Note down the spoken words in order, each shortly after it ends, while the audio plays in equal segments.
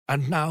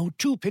And now,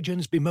 two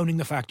pigeons bemoaning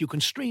the fact you can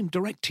stream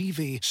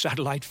DirecTV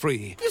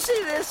satellite-free. You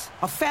see this?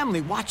 A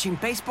family watching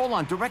baseball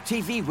on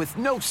DirecTV with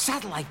no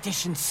satellite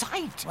dish in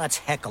sight. Let's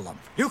heckle them.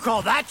 You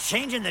call that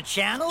changing the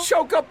channel?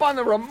 Choke up on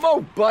the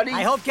remote, buddy.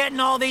 I hope getting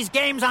all these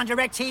games on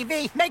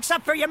DirecTV makes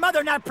up for your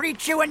mother not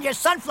pre-chewing your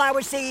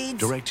sunflower seeds.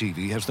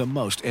 DirecTV has the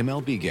most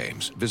MLB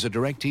games. Visit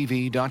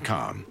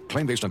DirecTV.com.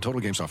 Claim based on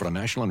total games offered on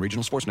national and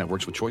regional sports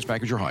networks with choice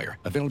package or higher.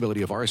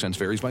 Availability of RSNs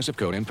varies by zip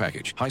code and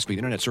package. High-speed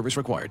internet service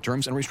required.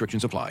 Terms and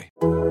restrictions apply. All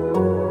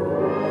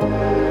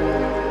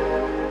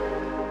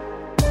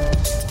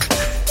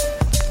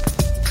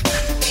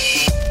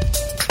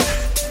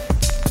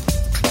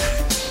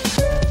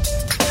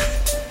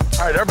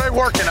right, everybody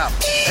working up.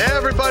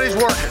 Everybody's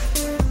working.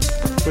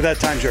 With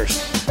that, time's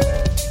yours.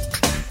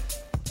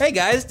 Hey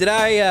guys, did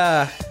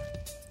I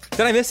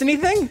miss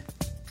anything?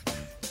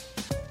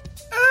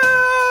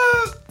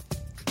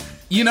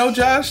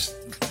 Josh,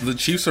 the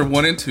Chiefs are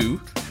 1-2.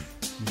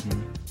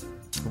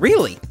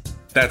 Really?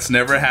 That's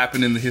never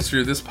happened in the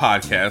history of this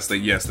podcast. That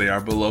yes, they are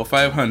below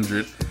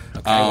 500.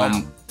 Okay,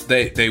 wow.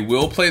 They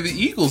will play the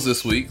Eagles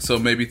this week, so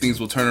maybe things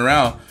will turn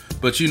around.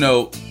 But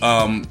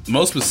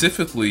most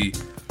specifically,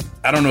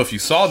 I don't know if you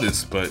saw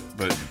this, but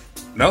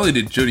not only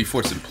did Jody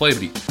Fortson play,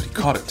 but he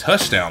caught a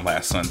touchdown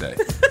last Sunday.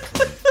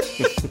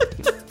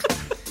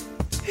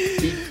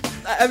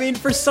 I mean,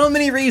 for so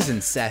many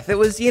reasons, Seth. It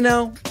was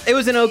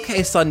an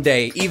okay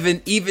Sunday,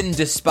 even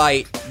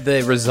despite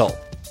the result.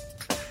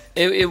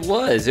 It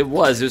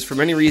was for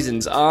many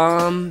reasons.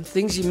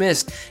 Things you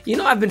missed.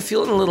 I've been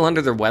feeling a little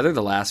under the weather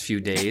the last few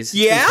days.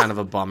 Yeah? It's been kind of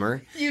a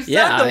bummer. You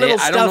sound a little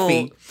stuffy. I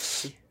don't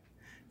know.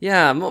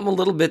 Yeah, I'm a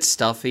little bit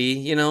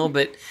stuffy,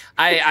 but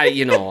I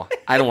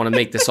don't want to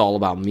make this all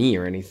about me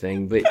or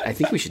anything, but I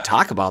think we should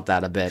talk about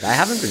that a bit. I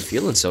haven't been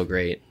feeling so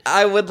great.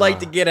 I would like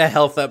to get a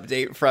health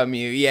update from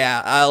you.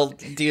 Yeah, I'll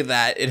do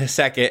that in a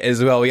second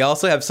as well. We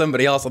also have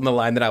somebody else on the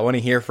line that I want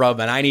to hear from,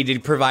 and I need to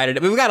provide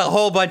it. We've got a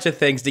whole bunch of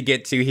things to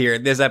get to here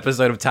in this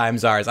episode of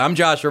Time's Ours. I'm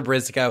Joshua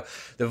Briscoe.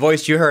 The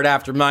voice you heard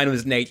after mine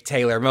was Nate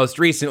Taylor. Most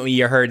recently,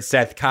 you heard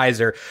Seth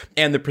Kaiser.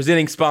 And the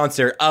presenting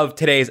sponsor of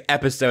today's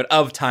episode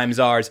of Time's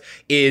Ours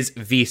is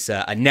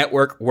Visa, a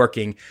network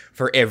working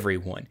for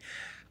everyone.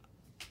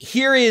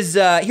 Here's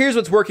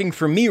what's working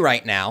for me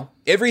right now.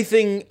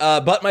 Everything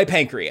but my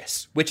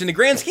pancreas, which in the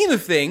grand scheme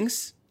of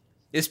things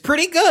is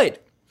pretty good.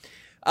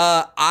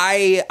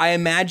 I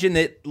imagine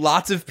that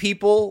lots of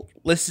people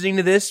listening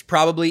to this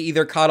probably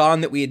either caught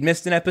on that we had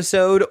missed an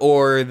episode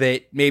or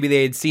that maybe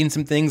they had seen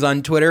some things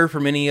on Twitter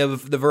from any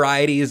of the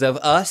varieties of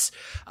us.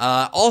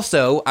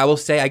 Also, I will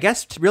say, I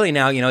guess really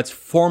now, it's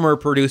former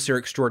producer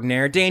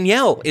extraordinaire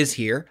Danielle is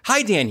here.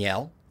 Hi,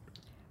 Danielle.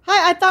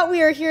 Hi, I thought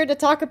we were here to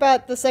talk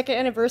about the second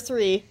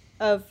anniversary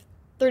of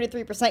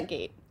 33%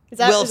 Gate. Is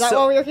that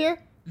why we were here?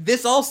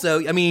 This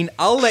also,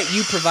 I'll let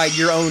you provide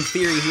your own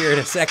theory here in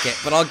a second,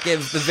 but I'll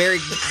give the very,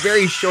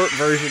 very short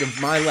version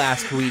of my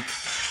last week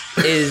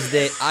is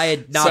that I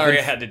had not... Sorry,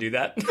 I had to do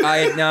that. I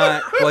had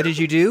not... What did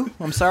you do?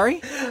 I'm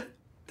sorry?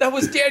 That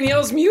was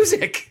Danielle's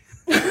music.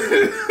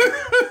 I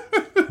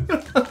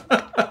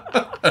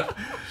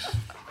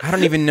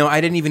don't even know. I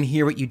didn't even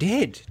hear what you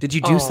did. Did you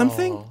do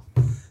something?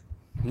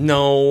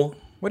 No.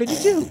 What did you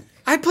do?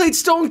 I played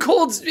Stone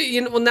Cold's.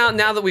 Now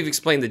that we've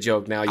explained the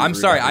joke, now I'm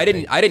sorry. I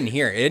didn't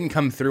hear it. It didn't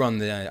come through on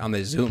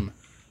the Zoom.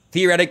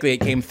 Theoretically, it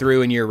came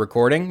through in your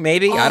recording.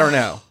 Maybe I don't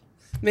know.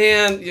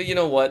 Man, you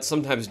know what?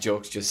 Sometimes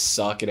jokes just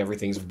suck and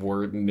everything's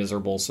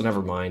miserable. So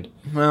never mind.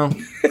 Well,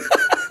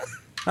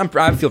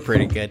 I feel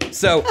pretty good.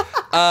 So,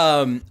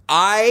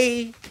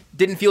 I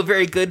didn't feel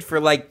very good for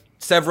like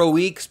several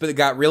weeks, but it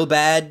got real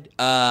bad.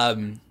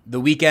 The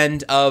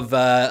weekend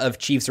of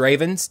Chiefs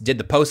Ravens, did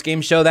the post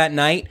game show that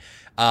night.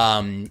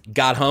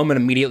 Got home and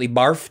immediately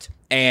barfed,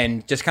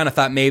 and just kind of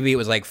thought maybe it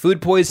was like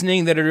food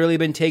poisoning that had really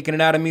been taking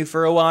it out of me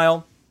for a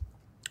while.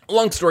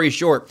 Long story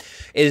short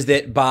is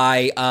that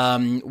by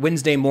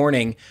Wednesday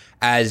morning,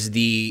 as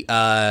the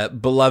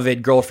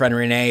beloved girlfriend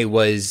Renee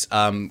was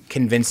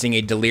convincing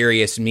a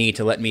delirious me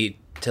to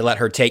let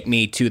her take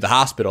me to the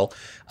hospital,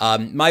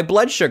 my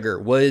blood sugar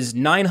was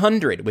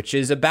 900, which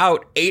is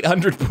about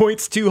 800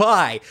 points too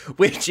high,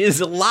 which is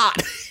a lot.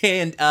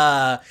 And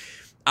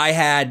I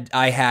had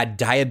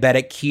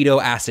diabetic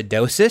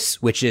ketoacidosis,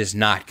 which is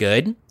not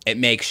good. It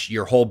makes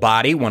your whole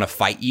body want to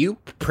fight you,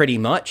 pretty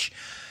much.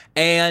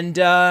 And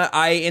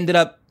I ended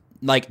up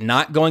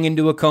not going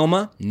into a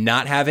coma,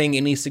 not having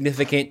any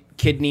significant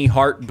kidney,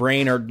 heart,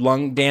 brain, or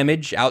lung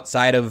damage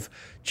outside of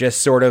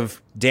just sort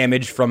of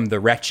damage from the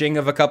retching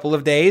of a couple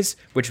of days,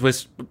 which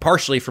was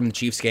partially from the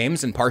Chiefs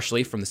games and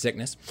partially from the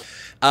sickness.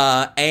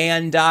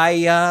 And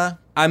I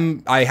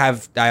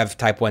have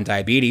type 1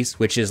 diabetes,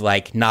 which is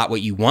not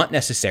what you want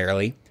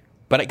necessarily.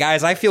 But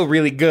guys, I feel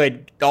really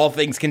good, all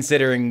things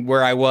considering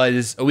where I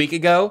was a week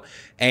ago.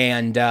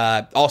 And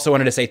also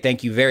wanted to say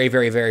thank you very,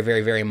 very, very,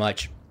 very, very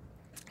much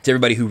to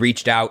everybody who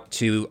reached out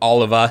to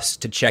all of us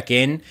to check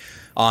in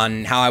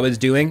on how I was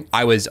doing.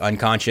 I was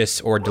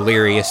unconscious or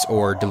delirious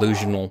or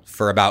delusional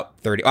for about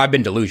 30. I've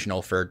been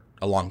delusional for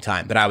a long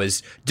time, but I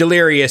was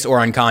delirious or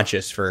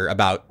unconscious for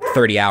about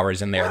 30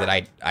 hours in there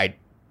that I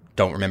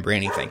don't remember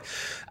anything.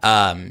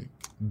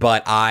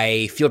 But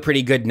I feel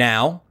pretty good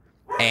now,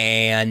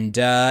 and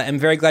am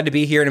very glad to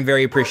be here, and I'm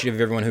very appreciative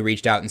of everyone who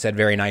reached out and said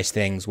very nice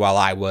things while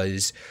I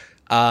was,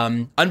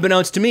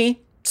 unbeknownst to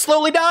me,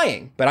 slowly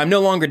dying. But I'm no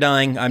longer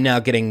dying. I'm now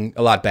getting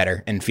a lot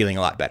better and feeling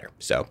a lot better.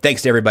 So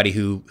thanks to everybody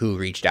who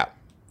reached out.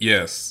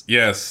 Yes.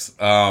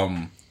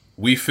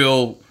 We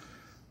feel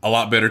a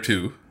lot better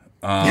too,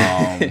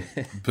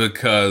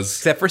 because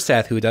except for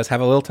Seth, who does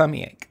have a little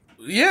tummy ache.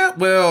 Yeah,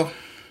 well,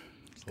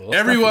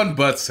 everyone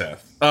but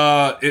Seth.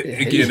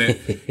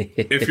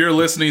 If you're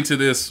listening to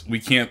this, we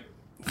can't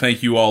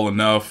thank you all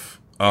enough.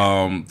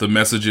 The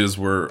messages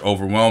were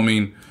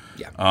overwhelming.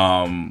 Yeah.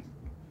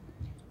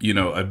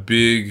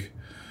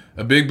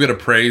 A big bit of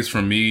praise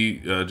from me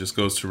just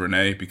goes to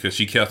Renee, because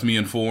she kept me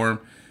informed.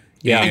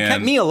 Yeah, and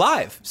kept me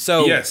alive.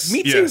 So yes,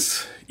 me too.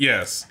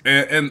 Yes.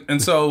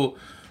 And so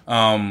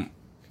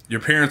your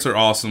parents are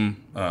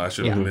awesome. I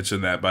should have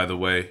mentioned that, by the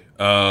way.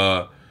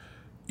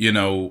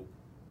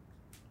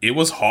 It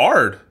was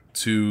hard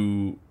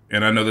to,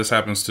 and I know this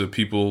happens to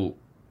people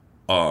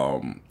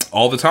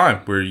all the time,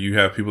 where you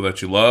have people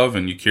that you love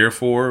and you care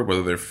for,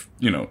 whether they're,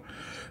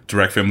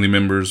 direct family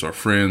members or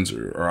friends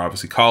or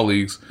obviously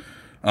colleagues.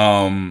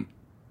 But,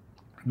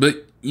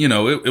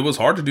 it was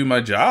hard to do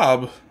my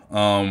job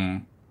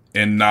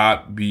and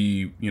not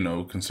be,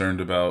 concerned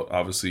about,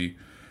 obviously,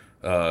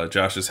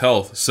 Josh's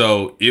health.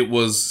 So it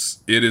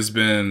was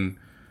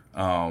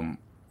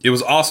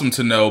awesome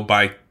to know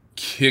by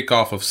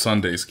kickoff of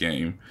Sunday's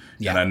game.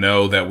 Yeah. And I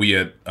know that we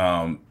had,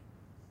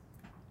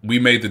 we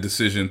made the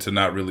decision to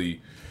not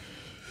really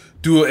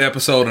do an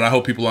episode, and I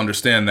hope people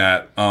understand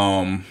that,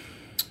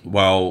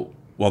 while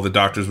the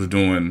doctors were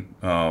doing,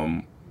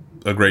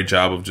 a great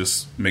job of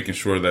just making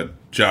sure that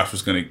Josh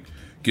was going to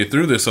get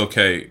through this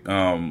okay.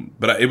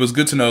 But it was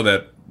good to know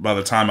that by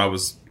the time I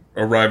was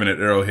arriving at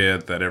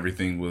Arrowhead, that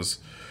everything was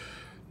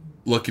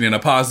looking in a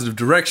positive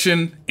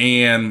direction.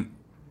 And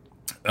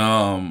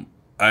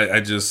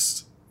I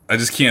just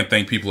can't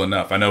thank people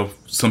enough. I know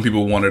some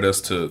people wanted us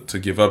to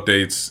give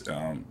updates.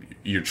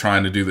 You're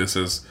trying to do this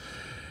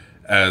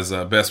as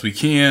best we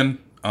can.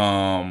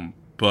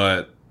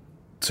 But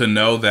to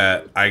know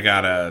that I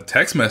got a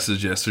text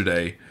message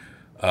yesterday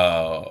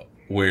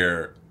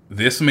where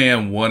this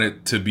man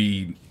wanted to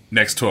be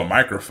next to a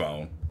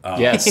microphone,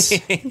 yes,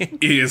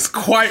 is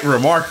quite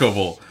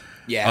remarkable.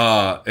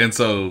 Yeah. And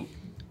so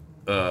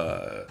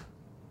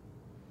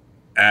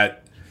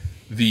at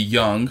the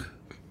young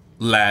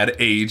lad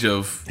age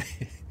of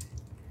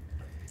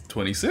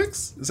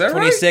 26, is that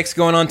 26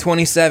 going on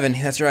 27.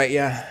 That's right,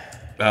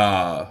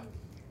 yeah.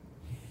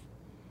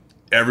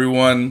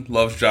 Everyone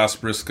loves Josh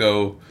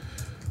Briscoe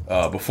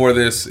before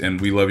this, and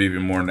we love you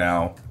even more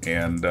now.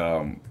 And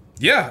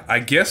I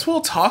guess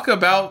we'll talk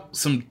about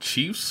some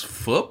Chiefs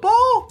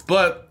football.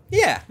 But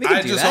yeah, we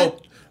can do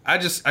that. I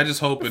just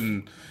hope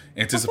and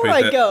anticipate Before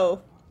I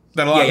go,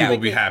 that a lot of people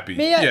will be happy.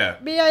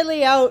 May I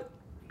lay out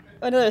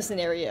another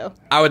scenario?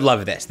 I would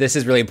love this. This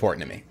is really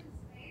important to me.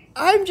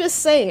 I'm just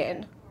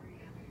saying,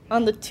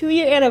 on the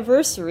 2-year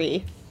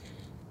anniversary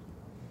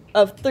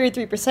of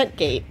 33%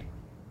 Gate,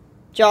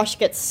 Josh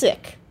gets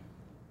sick.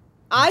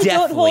 I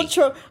don't hold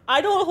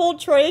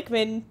Troy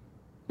Aikman.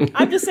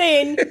 I'm just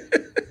saying,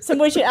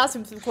 someone should ask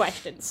him some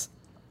questions.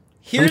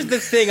 Here's the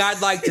thing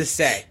I'd like to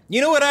say. You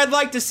know what I'd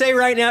like to say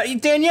right now?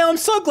 Danielle, I'm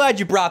so glad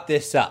you brought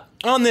this up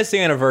on this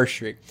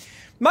anniversary.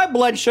 My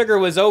blood sugar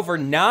was over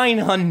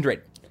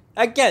 900.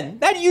 Again,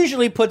 that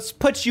usually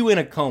puts you in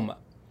a coma.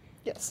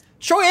 Yes.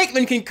 Troy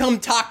Aikman can come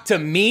talk to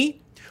me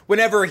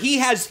whenever he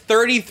has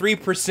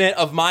 33%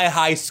 of my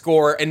high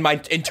score in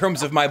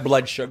terms of my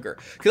blood sugar.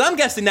 Because I'm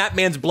guessing that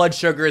man's blood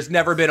sugar has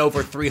never been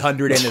over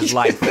 300 in his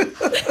life.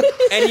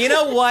 And you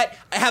know what?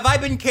 Have I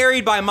been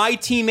carried by my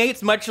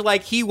teammates much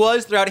like he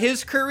was throughout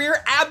his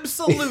career?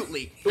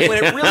 Absolutely. But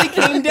when it really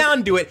came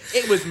down to it,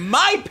 it was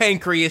my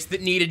pancreas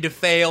that needed to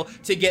fail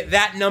to get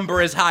that number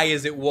as high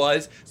as it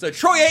was. So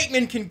Troy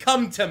Aikman can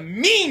come to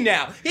me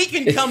now. He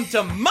can come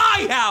to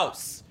my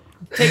house.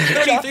 Take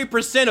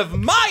 33% of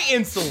my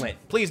insulin.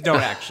 Please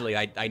don't, actually.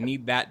 I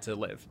need that to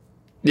live.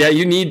 Yeah,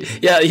 you need.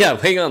 Yeah.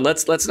 Hang on.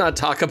 Let's not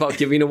talk about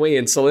giving away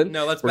insulin.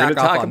 No, let's We're back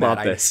gonna off talk on about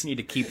that. this. I need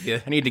to keep the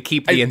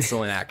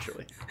insulin.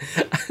 Actually,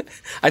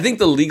 I think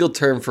the legal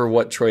term for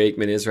what Troy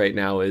Aikman is right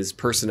now is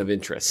person of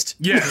interest.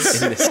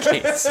 Yes, in this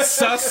case,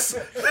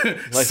 suspect.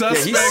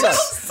 He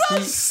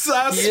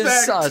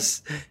is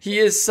sus. He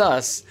is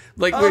sus.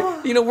 Like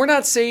we're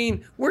not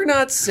saying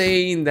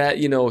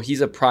that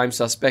he's a prime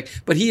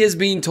suspect, but he is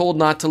being told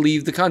not to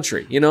leave the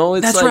country.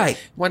 It's that's like, right.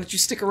 Why don't you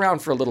stick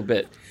around for a little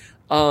bit?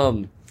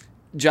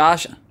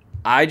 Josh,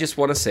 I just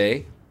want to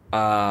say,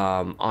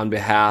 on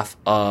behalf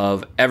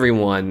of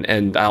everyone,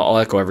 and I'll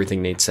echo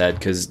everything Nate said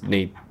because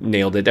Nate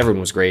nailed it. Everyone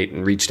was great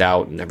and reached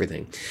out and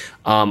everything.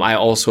 I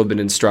also have been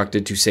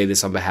instructed to say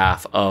this on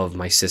behalf of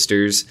my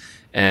sisters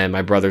and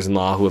my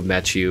brothers-in-law who have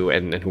met you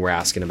and who were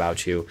asking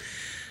about you.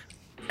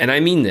 And I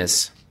mean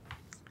this.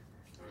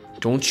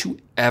 Don't you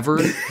ever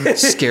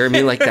scare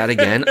me like that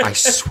again, I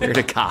swear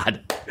to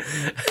God,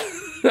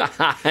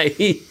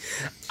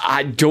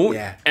 I don't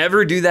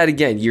ever do that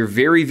again. You're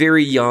very,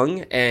 very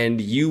young, and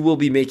you will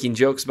be making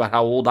jokes about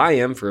how old I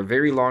am for a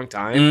very long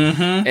time.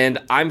 Mm-hmm. And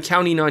I'm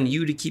counting on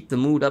you to keep the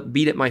mood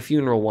upbeat at my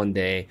funeral one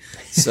day.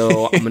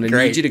 So I'm going to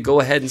need you to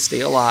go ahead and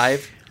stay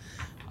alive.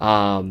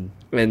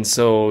 And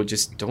so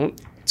just don't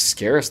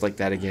scare us like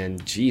that again.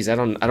 Jeez, I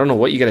don't know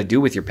what you got to do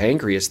with your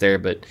pancreas there,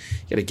 but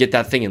you got to get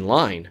that thing in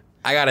line.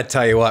 I gotta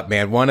tell you what,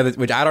 man.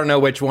 Which I don't know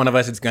which one of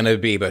us it's gonna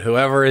be, but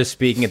whoever is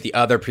speaking at the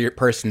other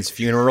person's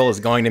funeral is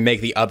going to make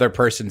the other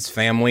person's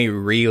family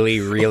really,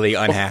 really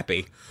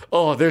unhappy.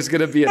 Oh, there's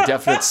gonna be a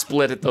definite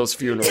split at those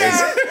funerals.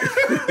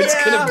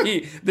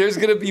 There's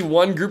gonna be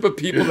one group of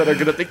people that are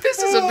gonna think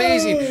this is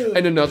amazing,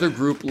 and another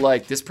group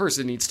like this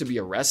person needs to be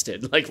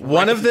arrested. Like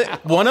one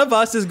of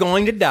us is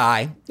going to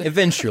die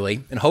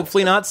eventually, and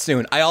hopefully not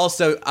soon. I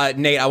also,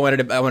 Nate, I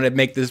wanted to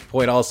make this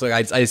point also.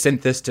 I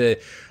sent this to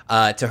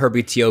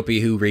Herbie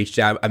Tiopi, who reached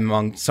out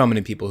among so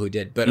many people who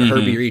did, but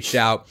Herbie reached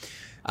out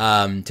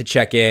to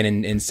check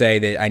in and say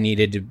that I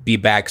needed to be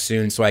back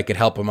soon so I could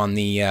help him on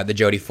the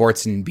Jody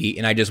Fortson beat.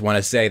 And I just want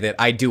to say that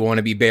I do want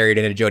to be buried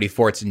in a Jody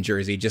Fortson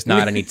jersey, just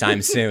not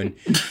anytime soon,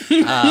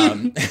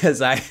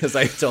 as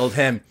I told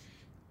him.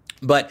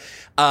 But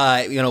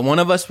one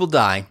of us will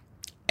die,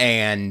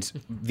 and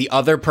the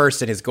other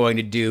person is going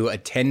to do a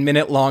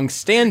 10-minute long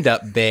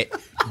stand-up bit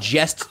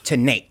just to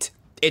Nate.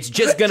 It's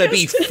just going to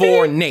be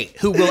for Nate,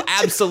 who will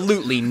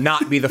absolutely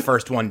not be the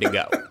first one to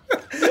go.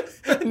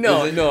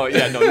 No,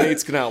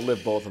 Nate's going to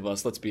outlive both of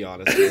us, let's be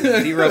honest.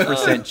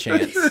 0%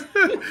 chance.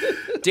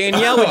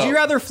 Danielle, would you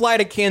rather fly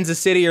to Kansas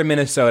City or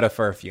Minnesota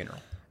for a funeral?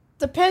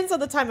 Depends on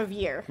the time of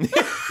year. Ooh.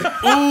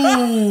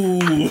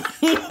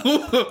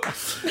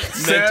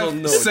 Mental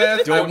note.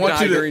 Seth, don't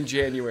die during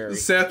January.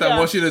 Seth, I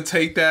want you to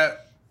take that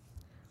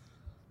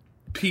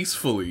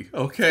peacefully,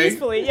 okay?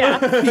 Peacefully, yeah.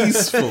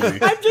 Peacefully.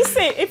 I'm just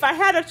saying, if I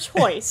had a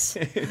choice,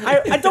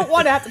 I don't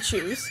want to have to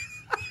choose.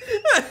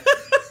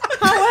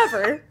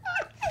 However,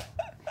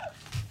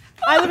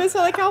 I live in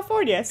Southern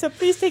California, so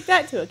please take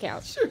that into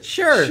account.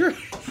 Sure.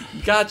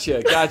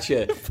 Gotcha.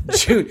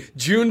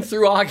 June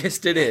through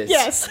August it is.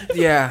 Yes.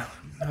 Yeah.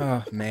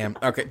 Oh, man.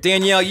 Okay,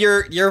 Danielle,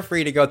 you're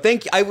free to go.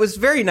 Thank you. It was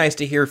very nice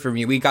to hear from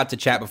you. We got to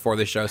chat before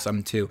the show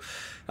some, too.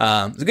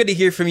 It was good to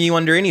hear from you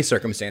under any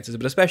circumstances,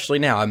 but especially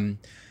now. I'm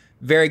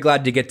very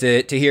glad to get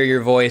to hear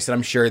your voice, and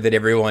I'm sure that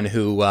everyone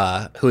who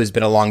has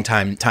been a long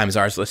time Times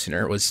Ours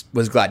listener was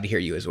glad to hear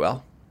you as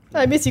well.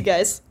 I miss you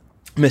guys.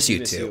 Miss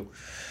you too.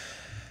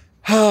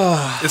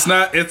 It's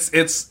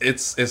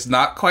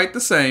not quite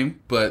the same,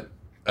 but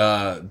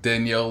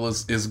Danielle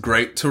is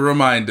great to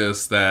remind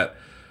us that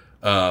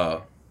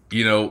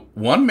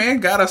one man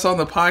got us on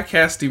the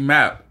podcasting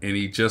map, and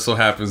he just so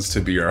happens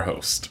to be our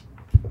host.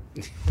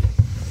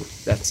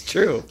 That's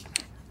true.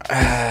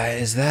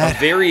 Is that a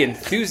very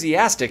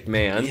enthusiastic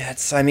man?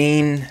 Yes, I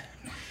mean,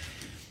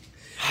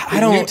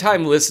 New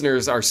time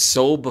listeners are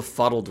so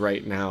befuddled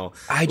right now.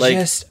 I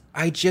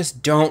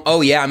just don't.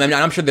 Oh yeah, I mean,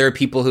 I'm sure there are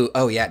people who.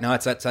 Oh yeah, no,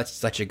 that's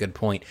such a good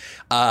point.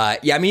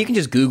 Yeah, I mean, you can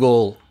just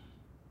Google,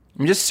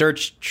 just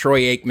search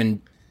Troy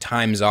Aikman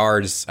Times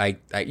Ours.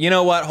 You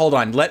know what? Hold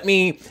on. Let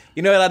me.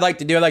 You know what I'd like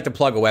to do? I'd like to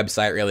plug a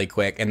website really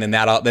quick, and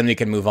then we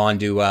can move on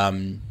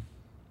to.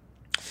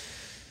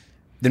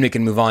 Then we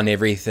can move on to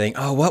everything.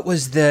 Oh, what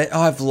was the?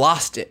 Oh, I've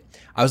lost it.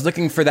 I was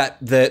looking for that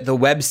the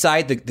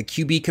website, the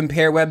QB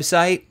Compare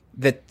website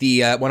that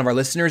the one of our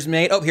listeners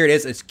made. Oh, here it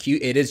is.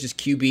 It is just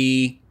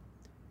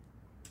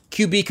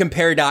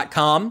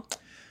QBCompare.com.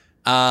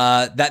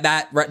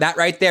 That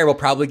right there will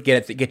probably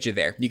get you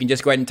there. You can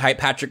just go ahead and type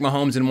Patrick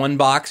Mahomes in one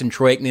box and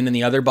Troy Aikman in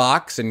the other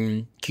box,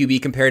 and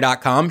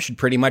QBCompare.com should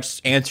pretty much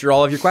answer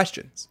all of your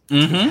questions.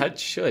 Mm-hmm. That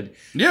should.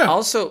 Yeah.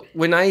 Also,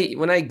 when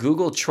I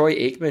Google Troy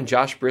Aikman,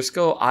 Josh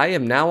Briscoe, I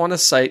am now on a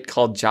site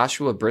called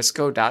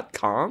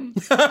JoshuaBriscoe.com.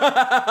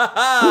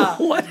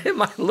 What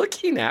am I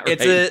looking at right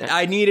now?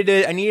 I needed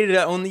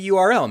to own the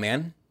URL,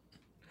 man.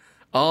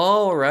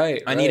 Oh,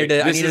 right. I needed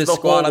to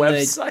squat on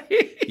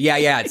website.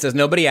 Yeah. It says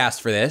nobody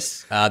asked for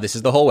this. This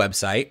is the whole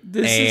website.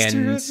 This is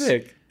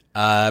terrific.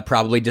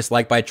 Probably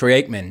disliked by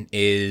Troy Aikman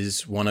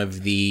is one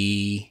of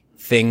the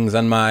things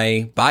on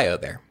my bio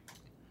there.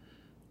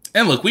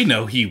 And look, we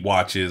know he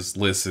watches,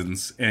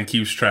 listens, and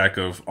keeps track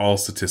of all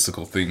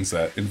statistical things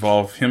that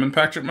involve him and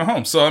Patrick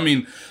Mahomes. So, I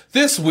mean,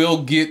 this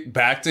will get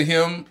back to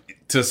him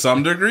to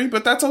some degree,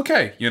 but that's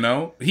okay.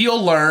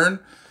 He'll learn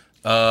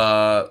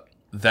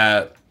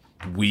that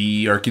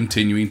we are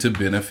continuing to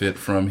benefit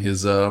from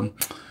his fame.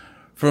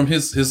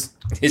 just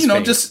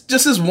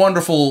his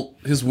wonderful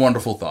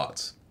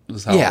thoughts. This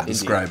is how I'll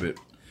describe it.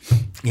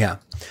 Yeah.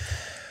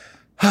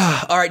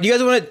 All right. Do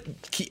you want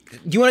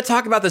to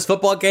talk about this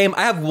football game?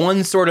 I have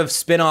one sort of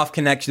spin-off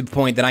connection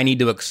point that I need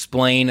to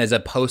explain as a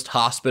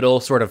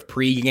post-hospital sort of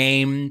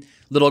pre-game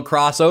little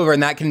crossover,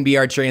 and that can be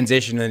our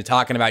transition into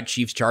talking about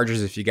Chiefs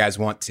Chargers if you guys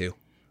want to.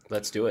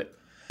 Let's do it.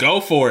 Go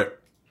for it.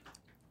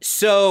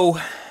 So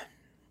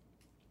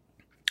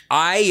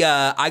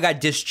I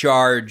got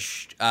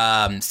discharged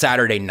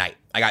Saturday night.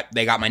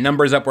 They got my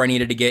numbers up where I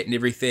needed to get and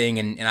everything,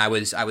 and I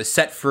was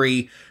set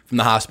free from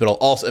the hospital,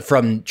 also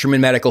from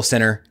Truman Medical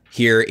Center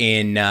here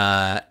in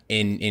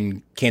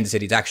Kansas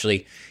City. It's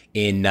actually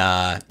in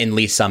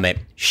Lee Summit.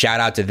 Shout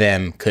out to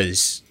them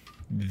because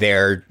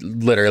they're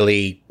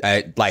literally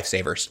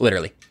lifesavers,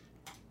 literally.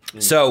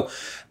 So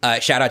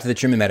shout out to the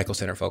Truman Medical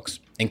Center folks,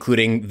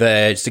 including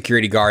the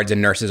security guards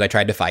and nurses I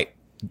tried to fight.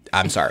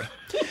 I'm sorry.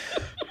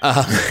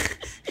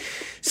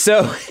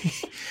 So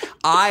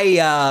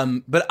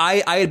I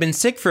had been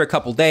sick for a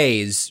couple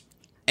days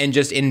and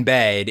just in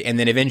bed, and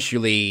then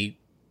eventually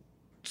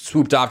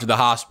swooped off to the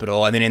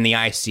hospital and then in the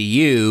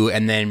ICU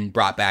and then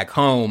brought back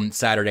home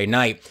Saturday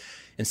night.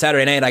 And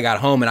Saturday night I got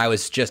home and I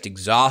was just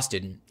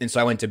exhausted. And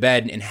so I went to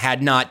bed and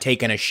had not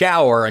taken a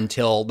shower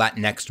until that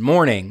next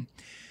morning.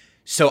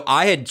 So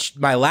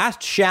my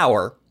last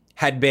shower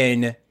had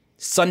been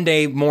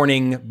Sunday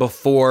morning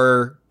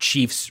before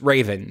Chiefs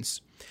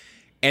Ravens.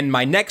 And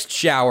my next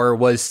shower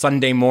was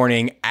Sunday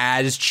morning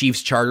as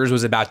Chiefs Chargers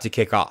was about to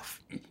kick off.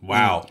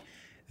 Wow.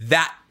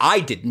 That I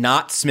did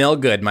not smell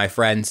good, my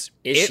friends.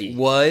 It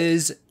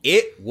was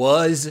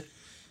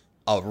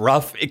a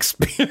rough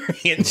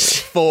experience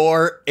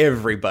for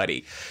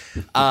everybody.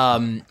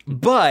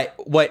 But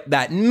what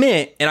that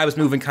meant, and I was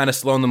moving kind of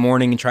slow in the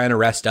morning and trying to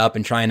rest up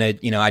and trying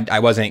to, I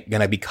wasn't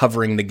going to be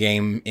covering the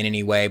game in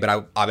any way, but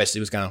I obviously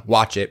was going to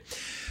watch it.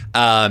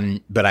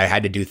 But I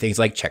had to do things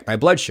like check my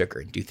blood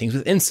sugar and do things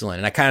with insulin.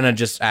 And I kind of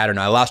just, I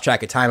lost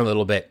track of time a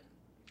little bit.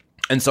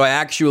 And so I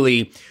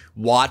actually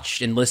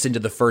watched and listened to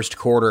the first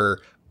quarter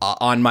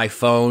on my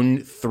phone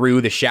through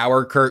the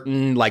shower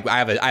curtain. Like I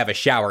have a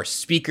shower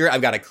speaker.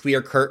 I've got a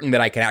clear curtain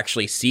that I can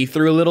actually see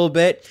through a little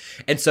bit.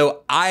 And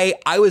so I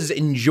was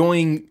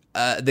enjoying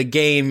the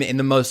game in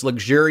the most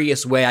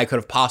luxurious way I could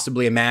have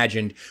possibly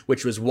imagined,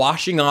 which was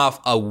washing off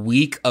a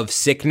week of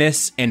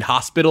sickness and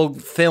hospital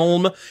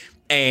film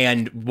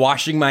and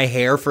washing my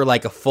hair for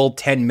like a full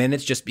 10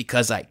 minutes just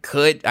because I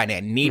could and I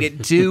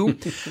needed to.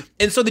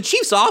 And so the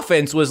Chiefs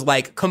offense was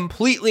like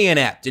completely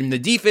inept and the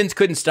defense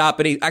couldn't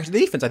stop it. Actually, the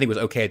defense I think was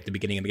okay at the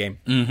beginning of the game.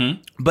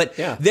 Mm-hmm. But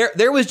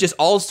there was just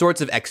all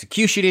sorts of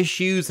execution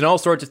issues and all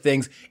sorts of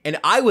things. And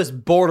I was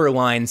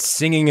borderline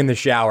singing in the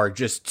shower,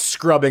 just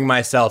scrubbing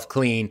myself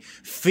clean,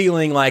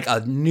 feeling like a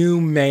new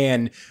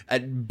man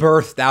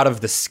birthed out of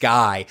the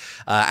sky.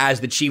 As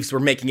the Chiefs were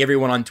making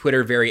everyone on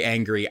Twitter very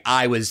angry,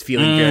 I was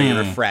feeling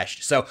very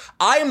refreshed. So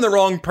I am the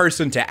wrong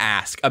person to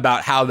ask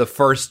about how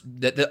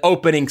the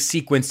opening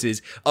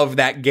sequences of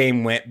that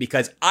game went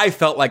because I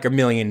felt like $1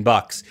 million.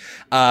 But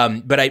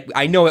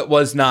I know it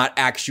was not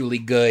actually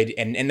good.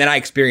 And then I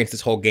experienced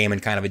this whole game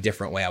in kind of a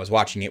different way. I was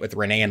watching it with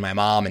Renee and my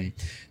mom and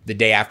the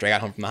day after I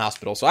got home from the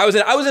hospital. So I was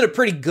in a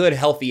pretty good,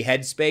 healthy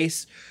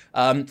headspace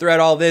throughout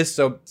all this.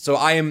 So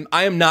I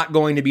am not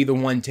going to be the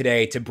one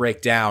today to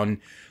break down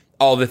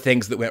all the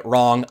things that went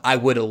wrong. I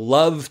would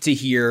love to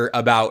hear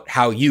about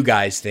how you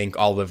guys think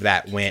all of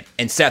that went.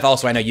 And Seth,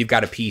 also, I know you've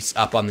got a piece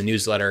up on the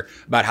newsletter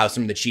about how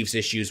some of the Chiefs'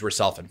 issues were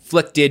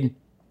self-inflicted.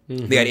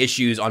 Mm-hmm. They had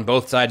issues on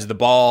both sides of the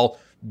ball,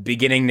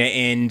 beginning to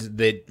end,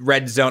 the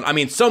red zone. I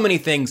mean, so many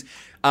things.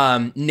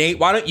 Nate,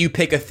 why don't you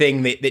pick a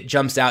thing that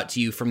jumps out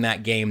to you from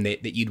that game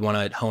that you'd want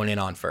to hone in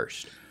on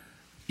first?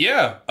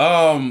 Yeah.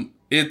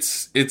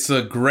 It's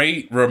a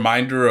great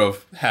reminder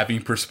of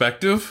having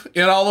perspective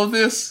in all of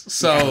this.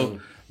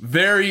 So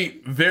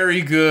very,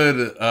 very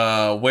good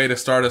way to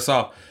start us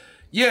off.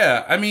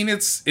 Yeah, I mean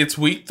it's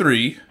week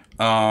 3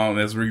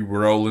 as we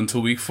roll into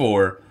week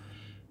 4.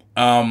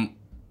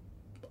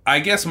 I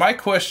guess my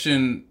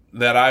question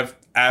that I've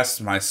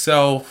asked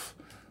myself,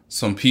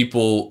 some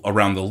people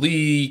around the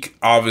league,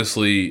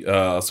 obviously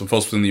some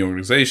folks within the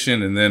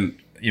organization, and then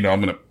I'm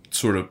going to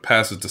sort of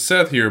pass it to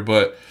Seth here,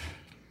 but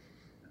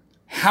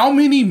how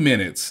many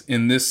minutes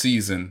in this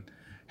season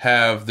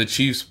have the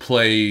Chiefs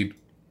played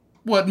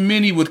what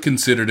many would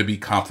consider to be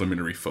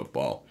complimentary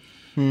football,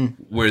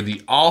 where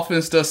the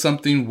offense does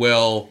something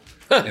well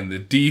and the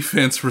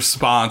defense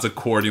responds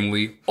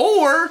accordingly,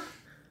 or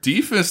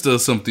defense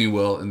does something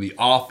well and the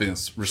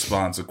offense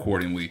responds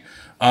accordingly?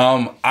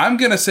 I'm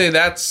going to say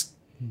that's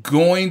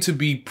going to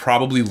be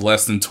probably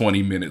less than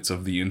 20 minutes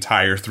of the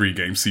entire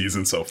 3-game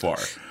season so far.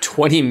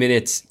 20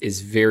 minutes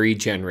is very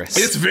generous.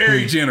 It's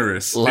very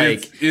generous.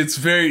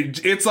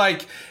 It's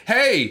like,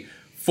 hey,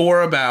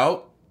 for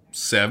about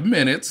 7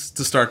 minutes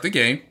to start the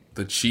game,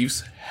 the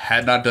Chiefs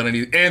had not done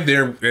anything,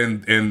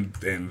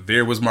 and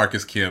there was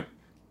Marcus Kemp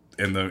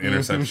in the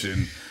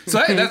interception. So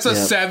hey, that's a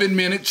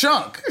 7-minute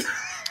chunk.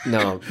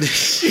 No,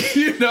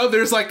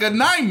 there's like a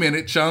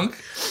 9-minute chunk.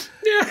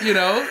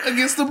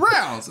 Against the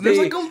Browns, and there's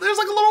like a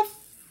little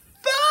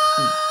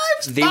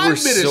 5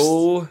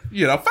 minutes.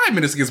 5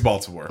 minutes against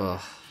Baltimore.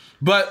 Ugh.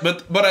 But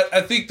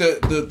I think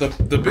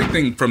the big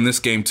thing from this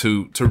game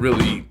to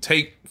really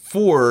take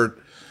forward,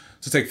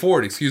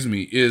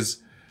 is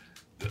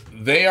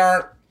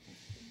they're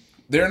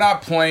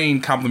not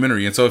playing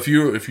complimentary. And so if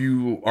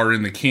you are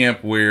in the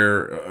camp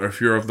or if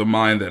you're of the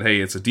mind that,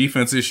 hey, it's a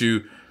defense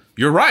issue,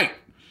 you're right.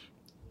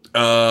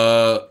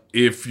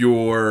 if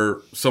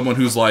you're someone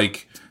who's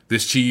like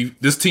this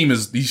Chiefs team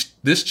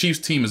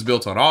is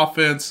built on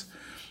offense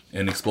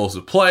and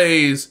explosive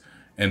plays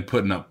and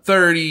putting up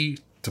 30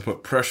 to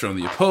put pressure on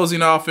the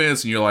opposing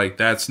offense, and you're like,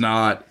 that's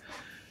not,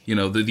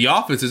 the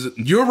offense is.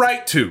 You're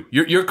right too.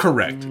 You're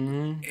correct,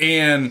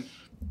 and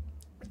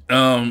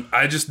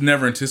I just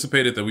never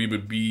anticipated that we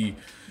would be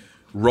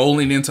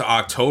rolling into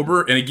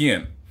October, and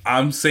again,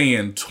 I'm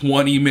saying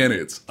 20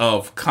 minutes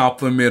of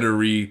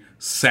complimentary,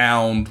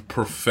 sound,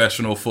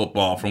 professional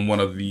football from one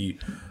of the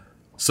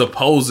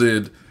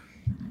supposed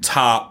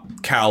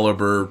top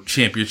caliber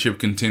championship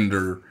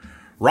contender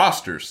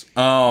rosters.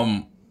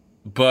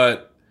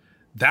 But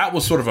that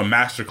was sort of a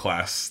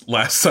masterclass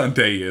last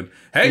Sunday in,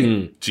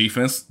 hey,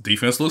 defense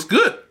looks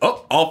good.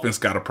 Oh, offense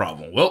got a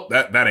problem. Well,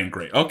 that ain't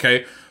great.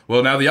 Okay,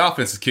 well, now the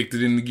offense has kicked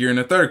it into gear in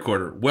the third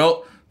quarter.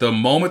 Well, the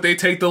moment they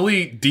take the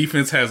lead,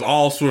 defense has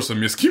all sorts of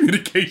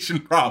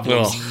miscommunication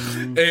problems.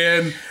 Oh.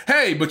 And,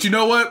 hey, but you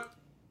know what?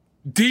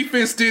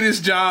 Defense did its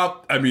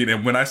job. I mean,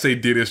 and when I say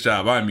did its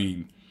job, I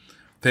mean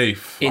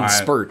in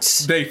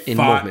spurts, in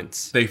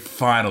moments. They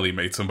finally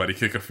made somebody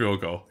kick a field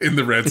goal in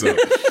the red zone.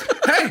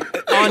 Hey,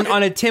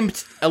 on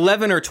attempt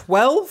 11 or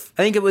 12,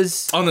 I think it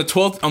was on the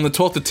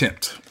 12th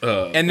attempt,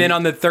 and then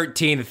on the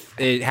 13th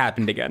it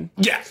happened again.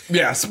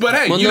 Yes, but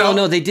hey,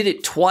 no, they did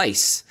it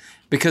twice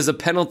because a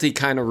penalty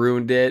kind of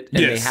ruined it,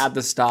 and they had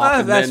to stop.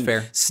 And that's then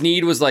fair.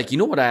 Snead was like, you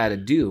know what I had to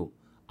do?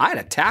 I had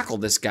to tackle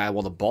this guy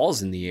while the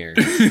ball's in the air.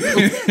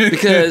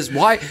 Because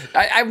why?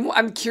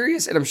 I'm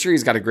curious, and I'm sure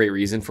he's got a great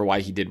reason for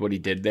why he did what he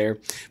did there.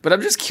 But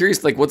I'm just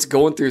curious, like, what's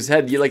going through his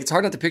head. It's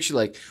hard not to picture,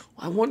 like,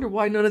 I wonder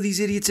why none of these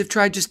idiots have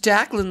tried just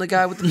tackling the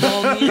guy with the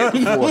ball in the air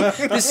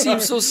before. This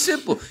seems so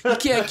simple. You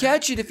can't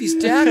catch it if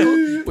he's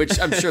tackled,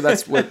 which I'm sure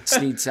that's what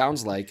Snead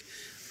sounds like.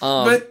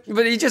 But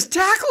he just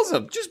tackles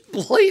him, just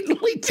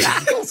blatantly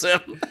tackles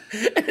him.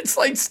 And it's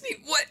like,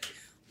 Snead, what?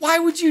 Why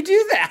would you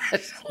do that?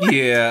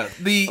 Yeah.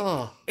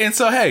 And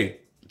so, hey,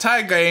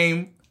 tie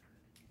game.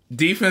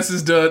 Defense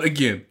is done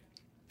again.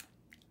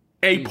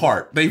 A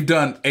part. They've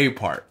done a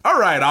part. All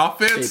right,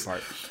 offense. A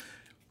part.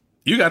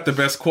 You got the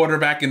best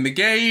quarterback in the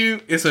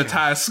game. It's a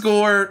tie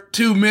score.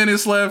 2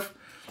 minutes left.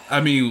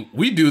 I mean,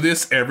 we do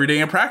this every day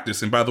in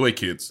practice. And by the way,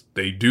 kids,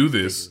 they do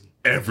this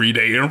every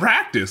day in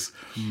practice.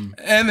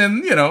 And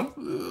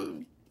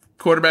then,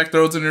 quarterback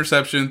throws an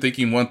interception,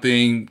 thinking one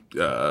thing.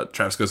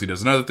 Travis Kelce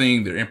does another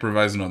thing. They're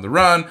improvising on the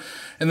run.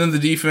 And then the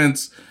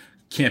defense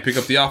can't pick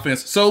up the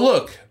offense. So,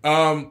 look,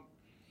 I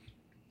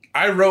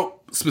wrote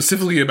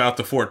specifically about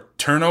the 4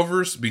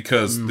 turnovers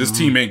because this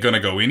team ain't going to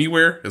go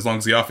anywhere as long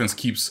as the offense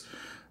keeps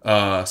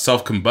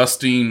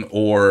self-combusting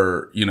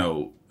or,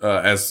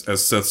 as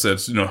Seth said,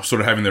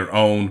 sort of having their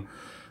own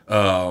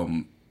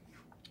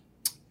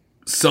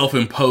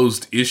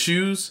self-imposed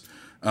issues.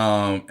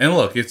 And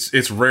look,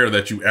 it's rare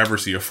that you ever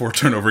see a 4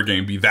 turnover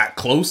game be that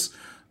close.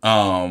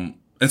 And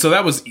so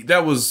that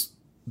was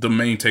the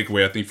main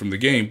takeaway, I think, from the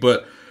game.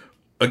 But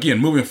again,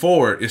 moving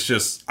forward, it's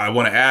just, I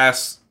want to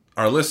ask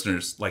our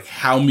listeners, like,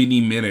 how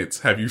many minutes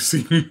have you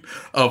seen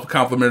of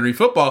complimentary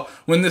football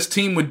when this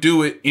team would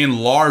do it in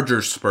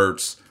larger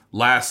spurts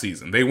last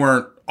season? They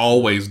weren't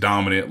always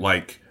dominant,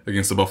 like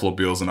against the Buffalo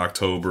Bills in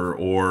October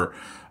or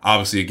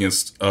obviously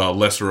against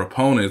lesser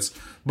opponents.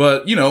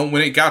 But, when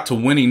it got to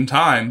winning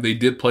time, they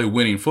did play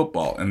winning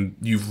football. And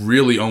you've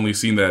really only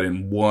seen that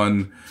in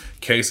one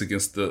case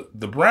against the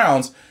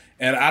Browns.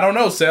 And I don't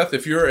know, Seth,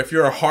 if you're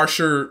a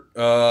harsher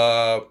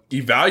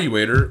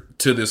evaluator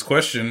to this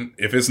question,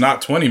 if it's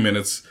not 20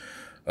 minutes.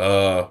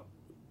 It's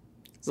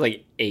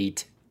like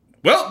 8.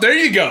 Well, there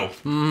you go.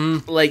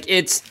 Like,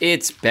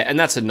 and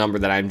that's a number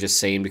that I'm just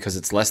saying because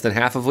it's less than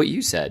half of what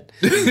you said.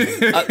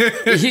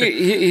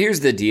 Here's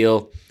the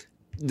deal.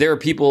 There are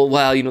people,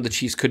 the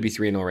Chiefs could be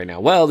 3-0 right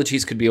now. Well, the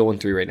Chiefs could be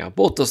 0-3 right now.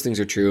 Both those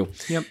things are true.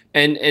 Yep.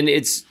 And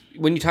it's,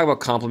 when you talk about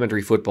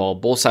complimentary football,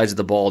 both sides of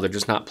the ball, they're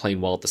just not playing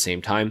well at the same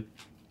time.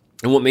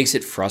 And what makes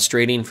it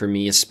frustrating for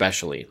me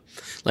especially,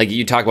 like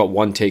you talk about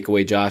one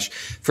takeaway, Josh,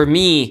 for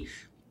me,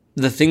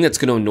 the thing that's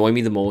going to annoy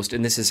me the most,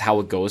 and this is how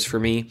it goes for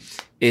me,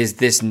 is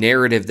this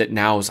narrative that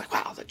now is like,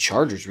 wow, the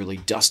Chargers really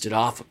dusted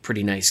off a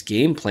pretty nice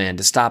game plan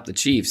to stop the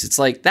Chiefs. It's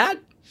like, that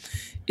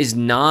is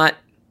not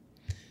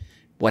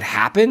what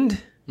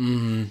happened.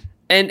 Mm-hmm.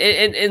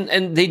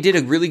 And they did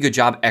a really good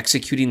job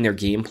executing their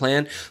game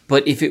plan.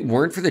 But if it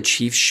weren't for the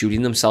Chiefs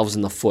shooting themselves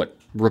in the foot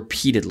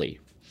repeatedly,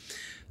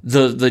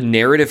 the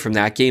narrative from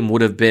that game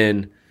would have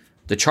been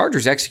the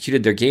Chargers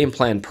executed their game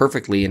plan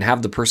perfectly and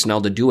have the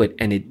personnel to do it,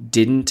 and it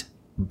didn't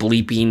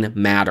bleeping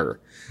matter.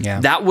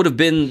 Yeah. That would have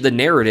been the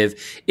narrative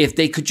if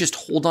they could just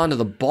hold on to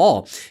the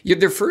ball.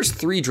 Their first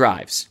 3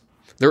 drives,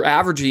 they're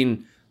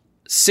averaging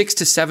 6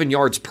 to 7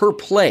 yards per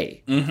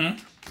play,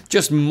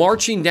 just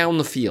marching down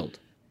the field.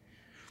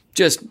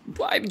 Just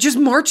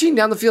marching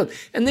down the field.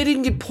 And they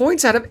didn't get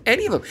points out of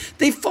any of them.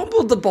 They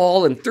fumbled the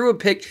ball and threw a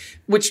pick,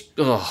 which,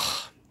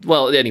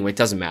 well, anyway, it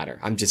doesn't matter.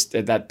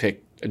 That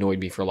pick annoyed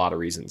me for a lot of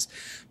reasons.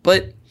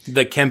 But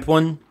the Kemp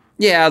one?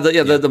 Yeah,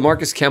 the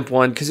Marcus Kemp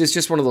one, because it's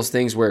just one of those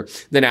things where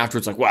then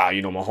afterwards, like, wow,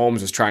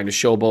 Mahomes was trying to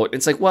showboat.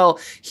 It's like, well,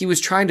 he was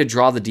trying to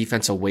draw the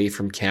defense away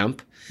from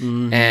Kemp.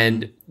 Mm-hmm.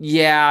 And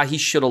yeah, he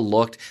should have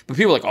looked. But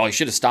people are like, oh, he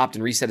should have stopped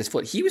and reset his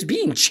foot. He was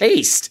being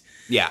chased.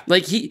 Yeah.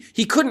 Like,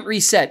 he couldn't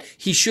reset.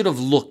 He should have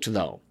looked,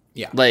 though.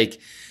 Yeah. Like,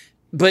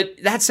 but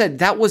that said,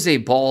 that was a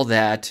ball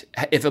that,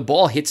 if a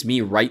ball hits me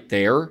right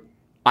there,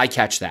 I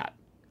catch that.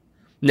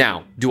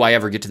 Now, do I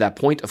ever get to that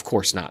point? Of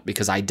course not,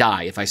 because I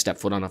die if I step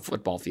foot on a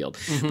football field.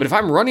 Mm-hmm. But if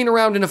I'm running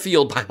around in a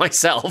field by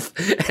myself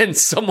and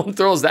someone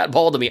throws that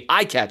ball to me,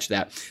 I catch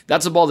that.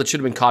 That's a ball that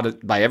should have been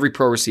caught by every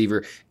pro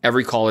receiver,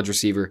 every college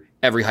receiver,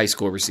 every high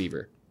school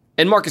receiver.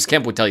 And Marcus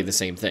Kemp would tell you the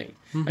same thing.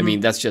 Mm-hmm. I mean,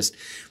 that's just...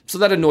 So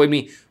that annoyed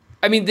me.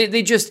 I mean,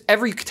 they just...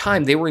 Every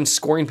time they were in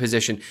scoring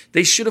position,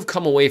 they should have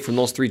come away from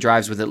those 3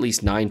 drives with at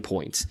least 9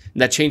 points.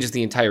 And that changes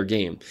the entire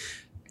game.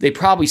 They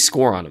probably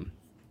score on them.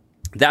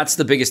 That's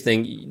the biggest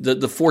thing.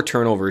 The 4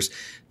 turnovers.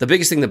 The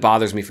biggest thing that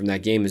bothers me from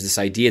that game is this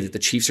idea that the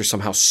Chiefs are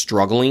somehow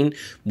struggling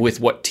with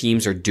what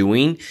teams are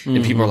doing. And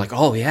mm-hmm. people are like,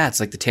 oh, yeah, it's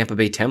like the Tampa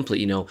Bay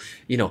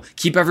template,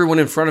 keep everyone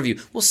in front of you.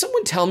 Well,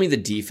 someone tell me the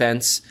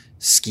defensive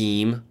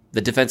scheme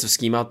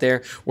out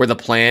there, where the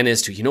plan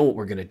is to, what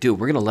we're going to do?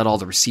 We're going to let all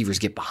the receivers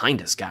get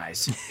behind us,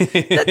 guys.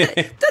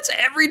 That's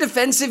every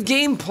defensive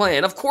game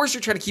plan. Of course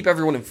you're trying to keep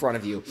everyone in front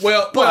of you.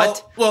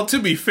 Well, to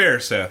be fair,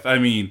 Seth, I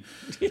mean...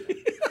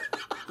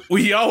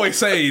 We always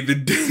say the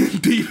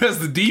deep is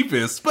the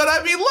deepest, but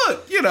I mean,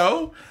 look,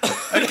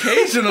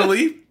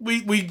 occasionally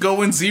we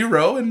go in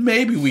 0 and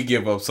maybe we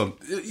give up some.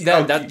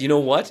 That you know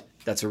what?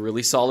 That's a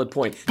really solid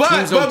point.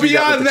 But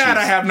beyond that,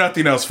 I have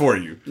nothing else for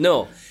you.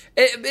 No.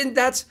 And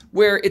that's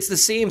where it's the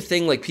same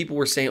thing. Like people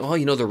were saying,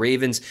 the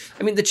Ravens.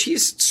 I mean, the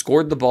Chiefs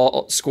scored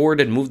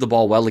and moved the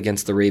ball well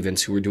against the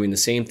Ravens, who were doing the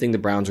same thing the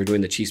Browns were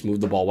doing. The Chiefs moved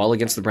the ball well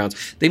against the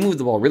Browns. They moved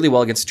the ball really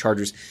well against the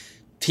Chargers.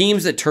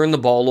 Teams that turn the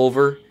ball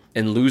over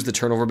and lose the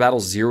turnover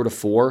battle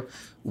 0-4,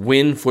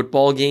 win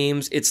football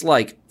games, it's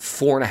like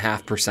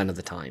 4.5% of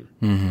the time.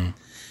 Mm-hmm.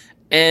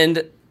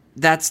 And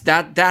that's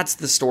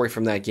the story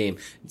from that game.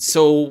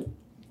 So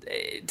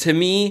to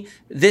me,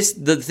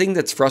 the thing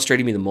that's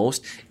frustrating me the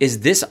most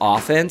is this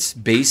offense,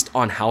 based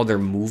on how they're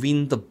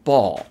moving the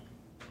ball,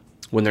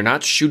 when they're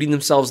not shooting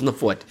themselves in the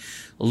foot,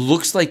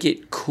 looks like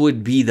it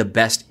could be the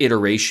best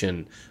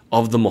iteration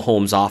of the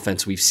Mahomes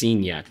offense we've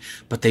seen yet,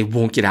 but they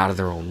won't get out of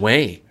their own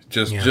way.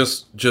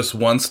 Just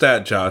one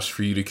stat, Josh,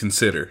 for you to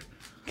consider.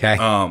 Okay.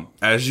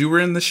 As you were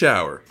in the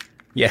shower.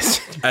 Yes.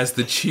 As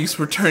the Chiefs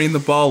were turning the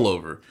ball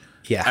over.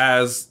 Yeah.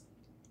 As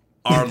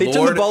our they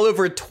turned the ball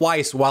over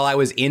twice while I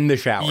was in the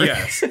shower.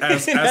 Yes.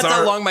 That's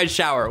how long my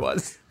shower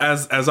was.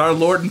 As our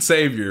Lord and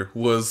Savior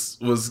was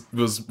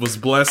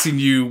blessing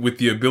you with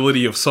the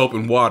ability of soap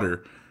and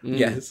water.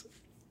 Yes.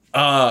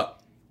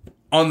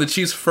 On the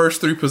Chiefs' first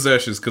 3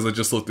 possessions, because I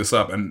just looked this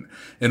up, and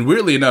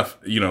weirdly enough,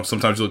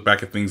 sometimes you look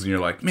back at things and you're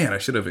like, man, I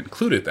should have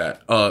included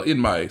that in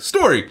my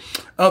story.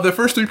 Their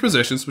first 3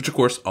 possessions, which of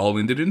course all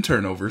ended in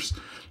turnovers.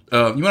 You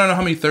want to know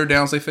how many third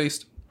downs they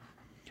faced?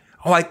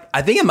 Oh,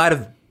 I think it might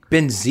have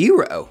been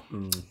 0.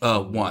 1.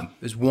 It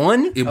was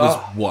 1? It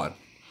was 1.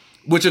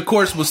 Which of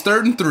course was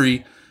 3rd and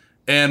 3,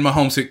 and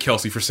Mahomes hit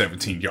Kelsey for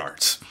 17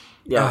 yards.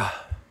 Yeah.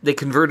 They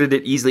converted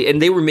it easily,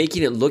 and they were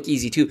making it look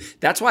easy too.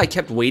 That's why I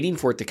kept waiting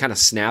for it to kind of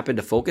snap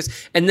into focus.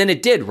 And then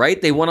it did, right?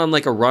 They went on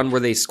like a run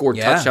where they scored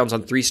touchdowns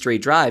on 3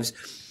 straight drives.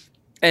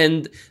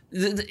 And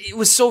it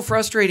was so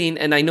frustrating.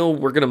 And I know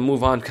we're going to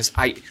move on because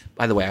by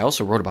the way, I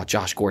also wrote about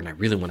Josh Gordon. I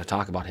really want to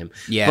talk about him.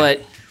 Yeah.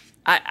 But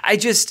I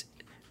just,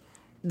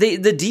 the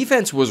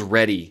defense was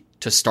ready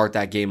to start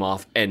that game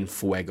off en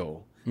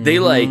fuego.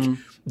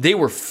 They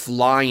were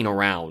flying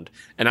around.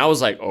 And I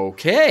was like,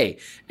 okay.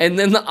 And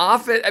then the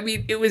offense,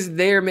 it was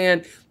there,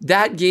 man.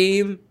 That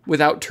game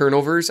without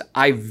turnovers,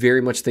 I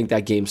very much think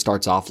that game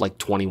starts off like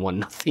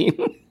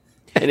 21-0.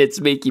 And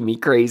it's making me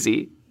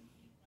crazy.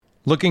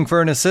 Looking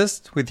for an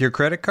assist with your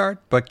credit card,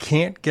 but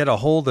can't get a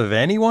hold of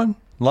anyone?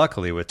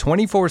 Luckily, with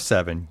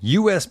 24/7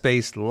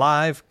 U.S.-based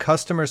live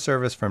customer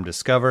service from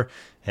Discover,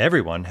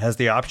 everyone has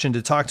the option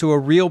to talk to a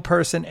real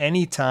person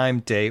anytime,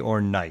 day or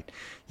night.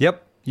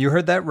 Yep, you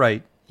heard that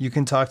right. You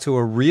can talk to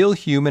a real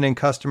human in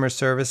customer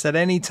service at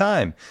any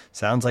time.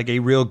 Sounds like a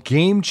real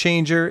game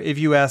changer if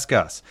you ask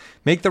us.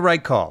 Make the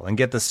right call and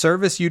get the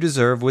service you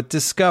deserve with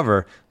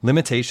Discover.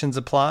 Limitations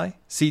apply.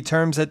 See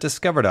terms at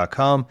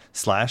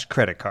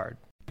discover.com/creditcard.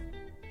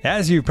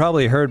 As you've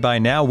probably heard by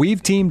now,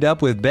 we've teamed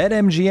up with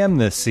BetMGM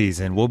this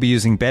season. We'll be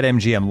using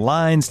BetMGM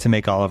lines to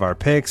make all of our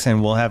picks,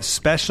 and we'll have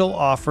special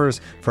offers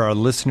for our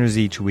listeners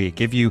each week.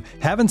 If you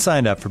haven't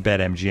signed up for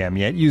BetMGM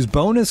yet, use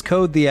bonus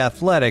code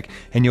THEATHLETIC,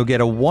 and you'll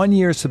get a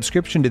 1-year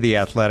subscription to The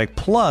Athletic,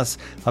 plus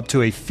up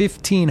to a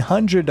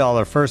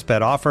 $1,500 first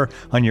bet offer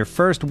on your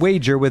first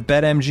wager with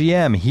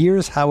BetMGM.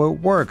 Here's how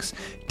it works.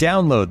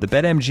 Download the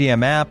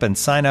BetMGM app and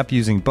sign up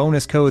using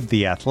bonus code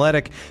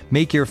THEATHLETIC.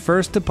 Make your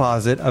first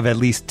deposit of at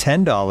least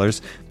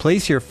 $10.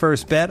 Place your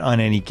first bet on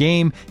any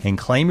game and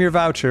claim your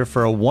voucher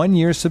for a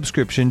 1-year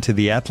subscription to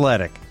The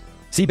Athletic.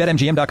 See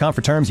BetMGM.com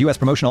for terms. U.S.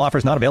 promotional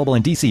offers not available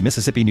in D.C.,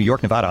 Mississippi, New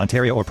York, Nevada,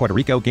 Ontario, or Puerto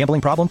Rico.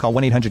 Gambling problem? Call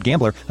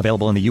 1-800-GAMBLER.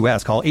 Available in the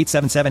U.S. Call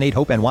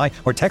 877-8-HOPE-NY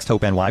or text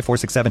HOPE-NY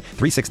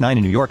 467-369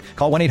 in New York.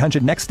 Call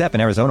 1-800-NEXT-STEP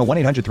in Arizona.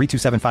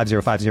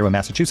 1-800-327-5050 in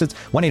Massachusetts.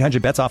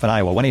 1-800-BETS-OFF in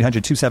Iowa.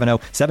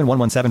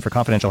 1-800-270-7117 for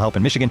confidential help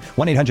in Michigan.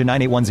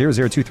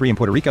 1-800-981-0023 in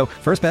Puerto Rico.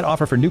 First bet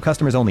offer for new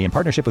customers only in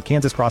partnership with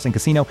Kansas Crossing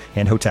Casino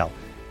and Hotel.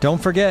 Don't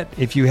forget,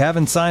 if you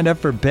haven't signed up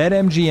for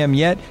BetMGM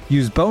yet,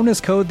 use bonus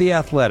code The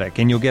Athletic,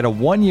 and you'll get a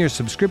 1-year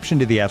subscription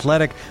to The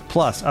Athletic,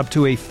 plus up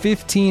to a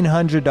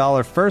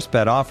 $1,500 first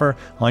bet offer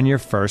on your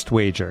first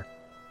wager.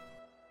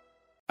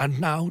 And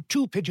now,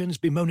 two pigeons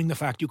bemoaning the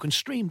fact you can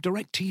stream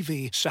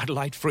DirecTV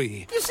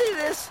satellite-free. You see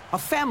this? A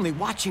family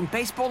watching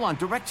baseball on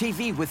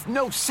DirecTV with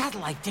no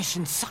satellite dish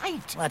in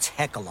sight. Let's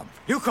heckle them.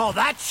 You call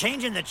that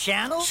changing the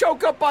channel?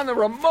 Choke up on the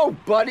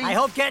remote, buddy. I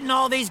hope getting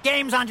all these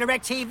games on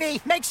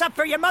DirecTV makes up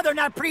for your mother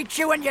not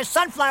pre-chewing your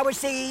sunflower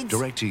seeds.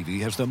 DirecTV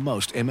has the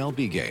most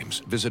MLB games.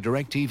 Visit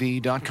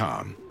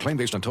DirecTV.com. Claim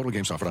based on total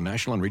games offered on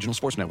national and regional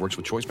sports networks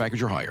with choice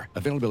package or higher.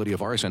 Availability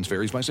of RSNs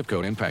varies by zip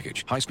code and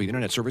package. High-speed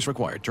internet service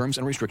required. Terms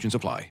and restrictions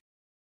apply.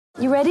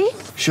 You ready?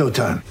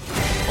 Showtime.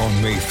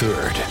 On May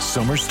 3rd,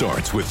 summer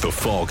starts with The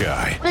Fall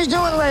Guy. Let's do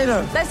it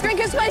later. Let's drink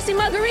a spicy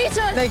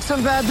margarita. Make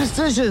some bad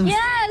decisions.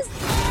 Yes.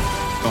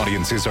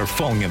 Audiences are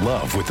falling in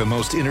love with the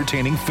most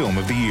entertaining film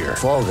of the year.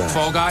 Fall Guy.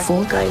 Fall Guy?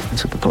 Fall Guy.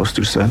 That's what the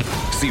poster said.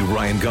 See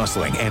Ryan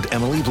Gosling and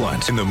Emily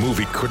Blunt in the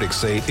movie critics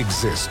say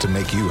exists to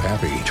make you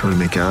happy. Trying to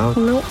make it out?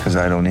 Nope. Because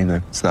I don't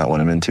either. It's not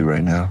what I'm into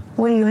right now.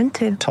 What are you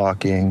into?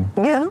 Talking.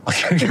 Yeah.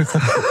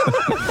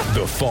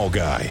 The Fall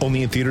Guy.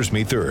 Only in theaters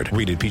May 3rd.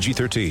 Rated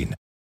PG-13.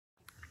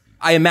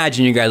 I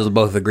imagine you guys will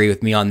both agree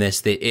with me on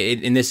this,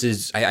 and this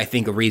is, I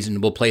think, a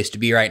reasonable place to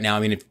be right now. I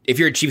mean, if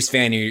you're a Chiefs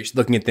fan and you're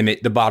looking at them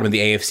at the bottom of the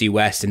AFC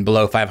West and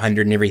below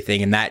 500 and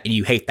everything, and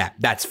you hate that,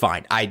 that's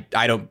fine. I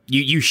don't,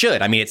 you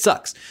should. I mean, it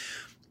sucks.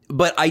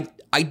 But I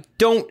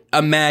don't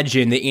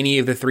imagine that any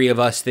of the three of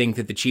us think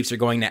that the Chiefs are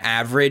going to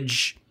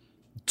average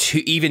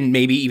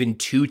maybe even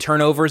 2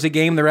 turnovers a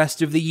game the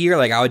rest of the year.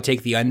 Like, I would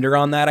take the under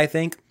on that, I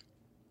think.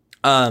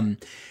 And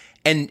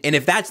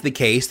if that's the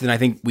case, then I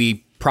think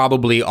we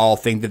probably all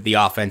think that the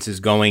offense is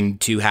going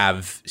to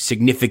have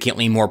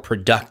significantly more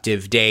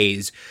productive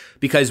days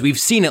because we've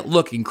seen it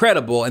look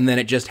incredible, and then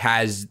it just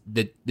has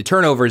the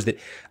turnovers that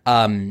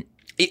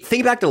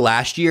think back to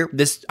last year.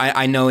 This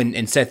I know,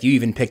 and Seth, you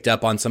even picked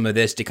up on some of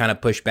this to kind of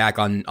push back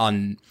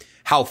on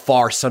how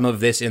far some of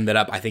this ended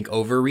up, I think,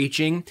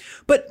 overreaching.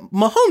 But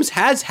Mahomes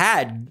has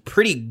had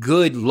pretty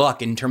good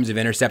luck in terms of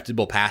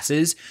interceptable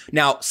passes.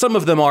 Now, some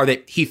of them are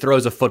that he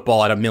throws a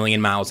football at 1,000,000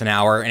 miles an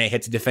hour and it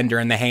hits a defender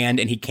in the hand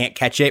and he can't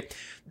catch it.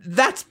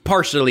 That's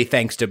partially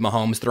thanks to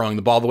Mahomes throwing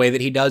the ball the way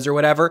that he does or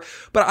whatever.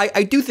 But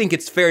I do think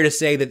it's fair to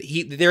say that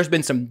there's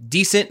been some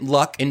decent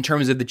luck in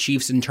terms of the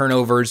Chiefs and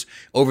turnovers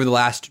over the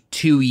last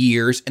 2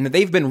 years, and that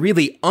they've been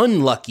really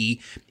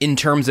unlucky in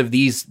terms of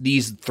these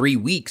 3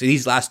 weeks,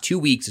 these last 2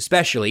 weeks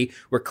especially,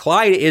 where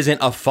Clyde isn't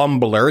a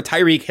fumbler.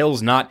 Tyreek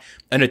Hill's not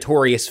a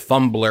notorious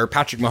fumbler.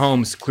 Patrick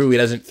Mahomes clearly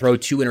doesn't throw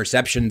 2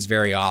 interceptions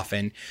very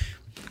often.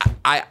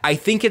 I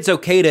think it's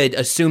okay to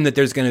assume that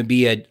there's going to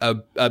be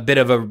a bit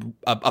of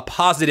a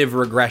positive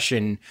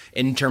regression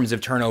in terms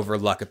of turnover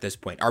luck at this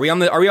point. Are we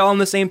all on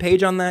the same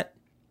page on that?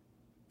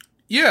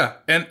 Yeah,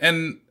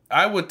 and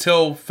I would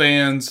tell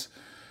fans,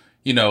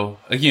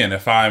 again,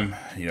 if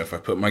I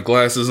put my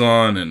glasses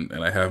on and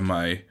I have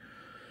my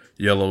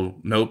yellow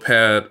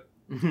notepad,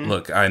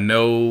 look, I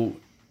know,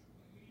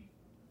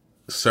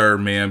 sir,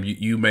 ma'am,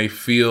 you may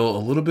feel a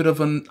little bit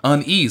of an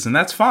unease, and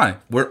that's fine.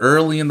 We're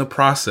early in the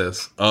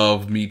process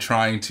of me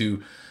trying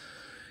to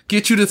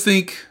get you to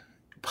think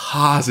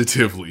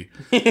positively.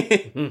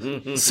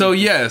 So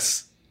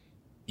yes,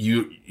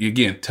 you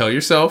again tell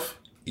yourself,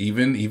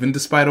 even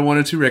despite a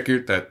 1-2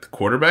 record, that the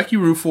quarterback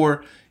you root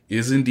for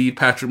is indeed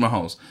Patrick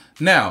Mahomes.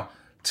 Now,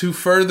 to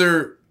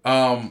further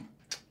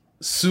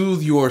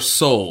soothe your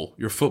soul,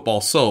 your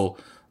football soul,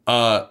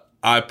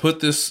 I put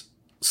this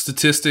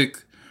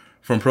statistic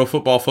from Pro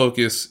Football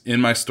Focus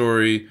in my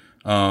story,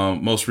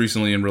 most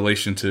recently in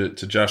relation to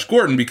Josh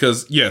Gordon,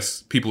 because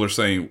yes, people are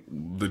saying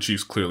the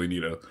Chiefs clearly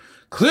need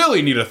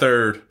a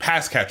third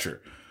pass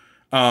catcher.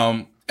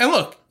 And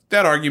look,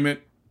 that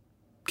argument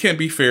can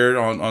be fair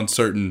on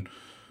certain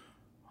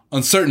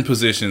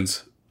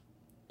positions.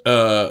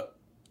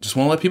 Just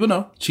want to let people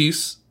know,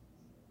 Chiefs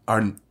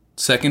are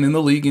second in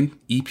the league in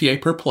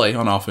EPA per play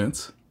on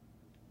offense.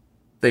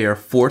 They are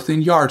 4th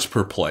in yards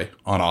per play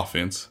on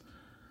offense.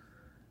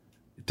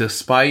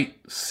 Despite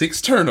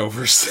 6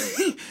 turnovers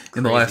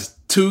in the last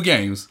 2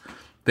 games,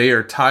 they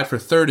are tied for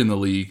 3rd in the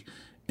league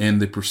in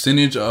the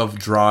percentage of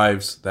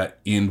drives that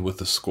end with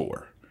a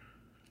score.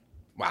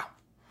 Wow.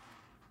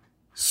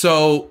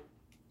 So,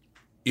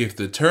 if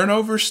the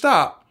turnovers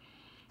stop,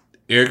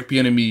 Eric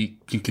Bieniemy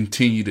can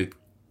continue to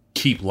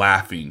keep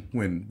laughing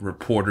when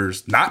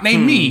reporters, not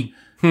named me,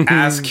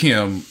 ask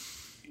him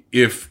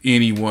if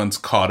anyone's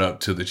caught up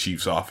to the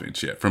Chiefs'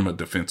 offense yet from a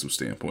defensive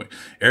standpoint.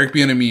 Eric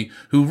Bieniemy,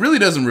 who really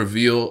doesn't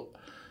reveal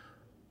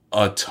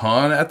a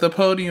ton at the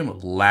podium,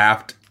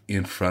 laughed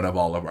in front of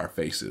all of our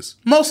faces.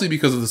 Mostly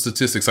because of the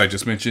statistics I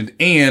just mentioned.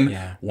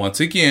 And once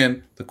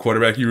again, the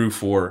quarterback you root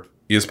for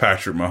is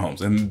Patrick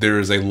Mahomes. And there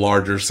is a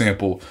larger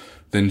sample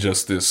than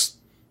just these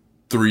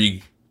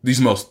three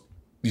most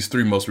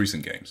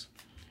recent games.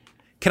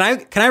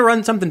 Can I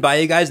run something by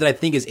you guys that I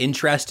think is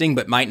interesting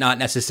but might not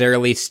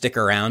necessarily stick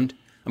around?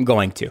 I'm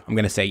going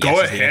to say yes.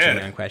 Go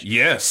ahead. Question.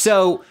 Yes.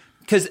 So,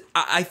 because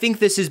I think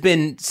this has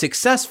been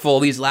successful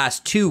these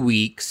last 2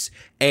 weeks,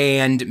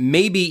 and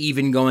maybe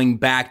even going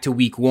back to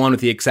week 1 with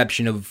the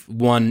exception of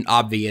one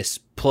obvious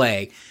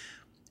play.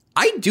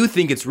 I do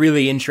think it's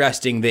really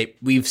interesting that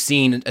we've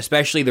seen,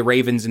 especially the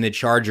Ravens and the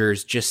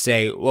Chargers, just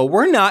say, well,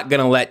 we're not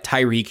going to let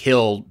Tyreek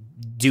Hill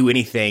do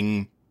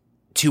anything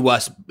to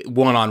us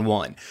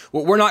one-on-one.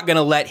 We're not going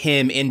to let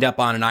him end up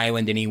on an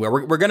island anywhere.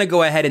 We're going to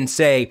go ahead and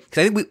say,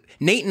 because I think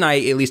Nate and I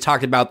at least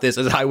talked about this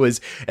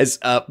as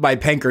my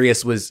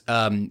pancreas was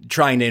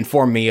trying to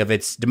inform me of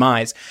its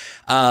demise.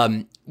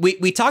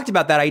 We talked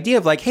about that idea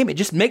of like, hey man,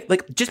 just make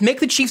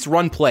the Chiefs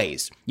run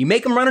plays. You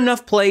make them run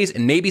enough plays,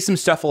 and maybe some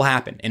stuff will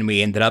happen. And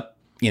we ended up,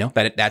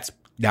 that's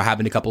now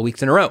happened a couple of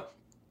weeks in a row.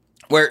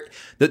 Where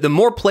the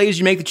more plays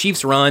you make the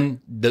Chiefs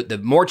run, the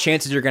more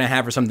chances you're going to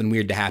have for something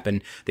weird to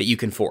happen that you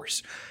can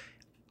force.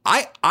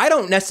 I'm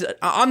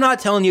not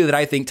telling you that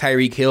I think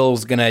Tyreek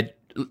Hill's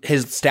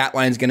his stat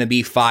line's going to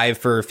be 5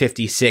 for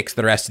 56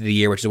 the rest of the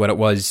year, which is what it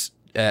was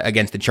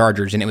against the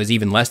Chargers, and it was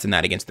even less than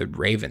that against the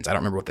Ravens. I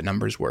don't remember what the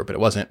numbers were, but it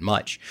wasn't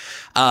much.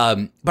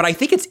 But I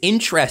think it's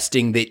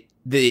interesting that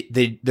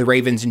the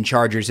Ravens and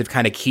Chargers have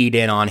kind of keyed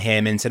in on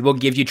him and said, we'll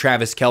give you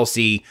Travis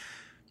Kelce.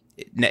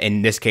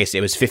 In this case,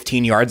 it was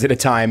 15 yards at a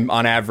time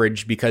on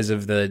average because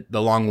of the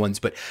long ones.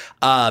 But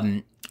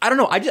I don't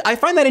know. I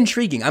find that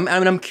intriguing.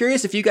 I'm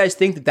curious if you guys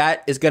think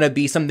that is going to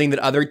be something that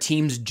other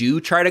teams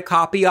do try to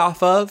copy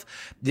off of,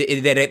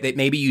 that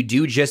maybe you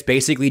do just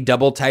basically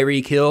double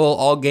Tyreek Hill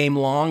all game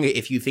long.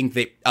 If you think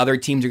that other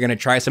teams are going to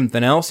try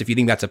something else, if you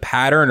think that's a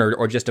pattern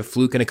or just a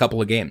fluke in a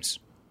couple of games.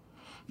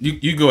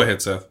 You go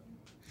ahead, Seth.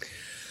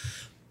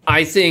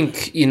 I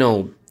think,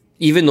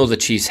 even though the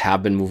Chiefs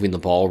have been moving the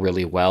ball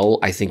really well,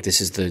 I think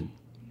this is the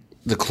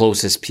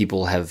closest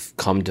people have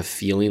come to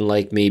feeling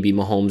like maybe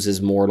Mahomes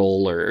is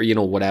mortal or,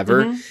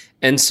 whatever. Mm-hmm.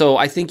 And so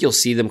I think you'll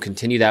see them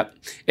continue that.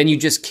 And you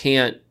just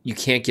can't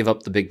give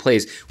up the big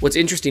plays. What's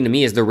interesting to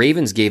me is the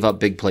Ravens gave up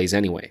big plays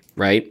anyway,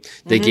 right?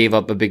 They gave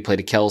up a big play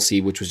to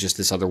Kelce, which was just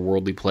this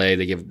otherworldly play.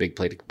 They gave a big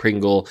play to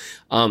Pringle.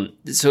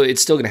 So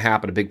it's still going to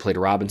happen, a big play to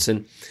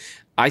Robinson.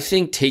 I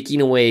think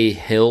taking away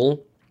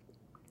Hill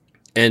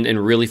and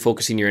really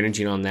focusing your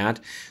energy on that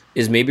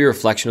is maybe a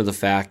reflection of the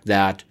fact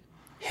that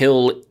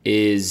Hill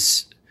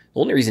is the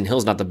only reason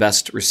Hill's not the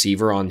best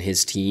receiver on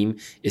his team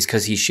is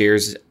because he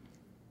shares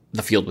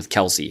the field with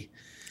Kelce.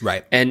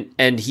 Right.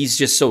 And he's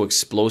just so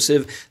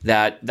explosive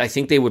that I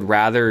think they would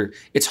rather,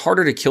 it's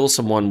harder to kill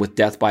someone with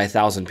death by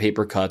 1,000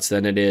 paper cuts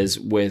than it is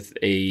with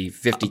a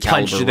 50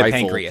 caliber punch to the rifle.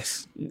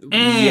 Pancreas.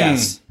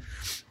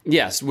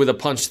 Yes, with a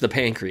punch to the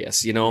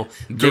pancreas,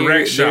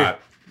 Direct shot.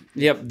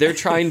 Yep, they're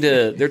trying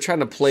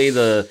to play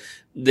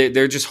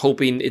they're just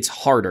hoping it's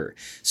harder.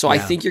 So I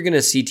think you're going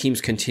to see teams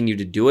continue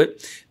to do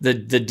it. The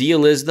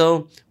deal is,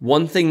 though,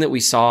 one thing that we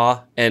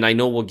saw, and I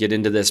know we'll get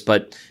into this,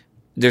 but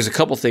there's a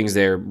couple things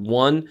there.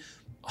 One,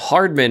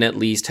 Hardman at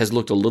least has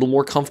looked a little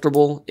more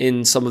comfortable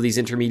in some of these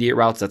intermediate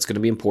routes. That's going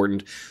to be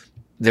important.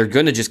 They're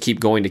going to just keep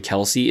going to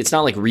Kelce. It's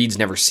not like Reed's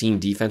never seen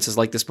defenses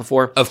like this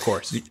before. Of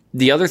course.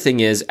 The other thing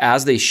is,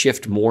 as they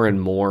shift more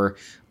and more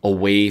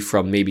away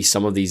from maybe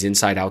some of these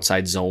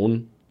inside-outside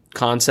zone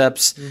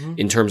concepts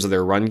in terms of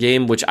their run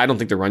game, which I don't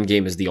think the run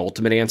game is the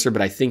ultimate answer,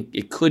 but I think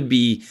it could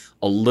be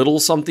a little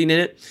something in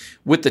it.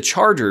 With the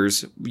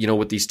Chargers,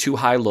 with these two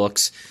high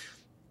looks,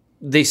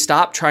 they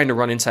stopped trying to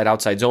run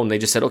inside-outside zone. They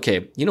just said,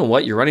 okay, you know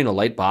what? You're running a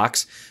light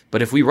box,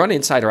 but if we run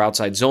inside or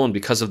outside zone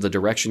because of the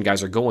direction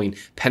guys are going,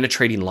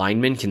 penetrating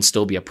linemen can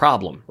still be a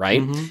problem,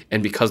 right?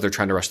 And because they're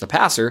trying to rush the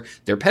passer,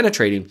 they're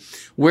penetrating.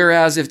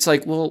 Whereas if it's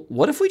like, well,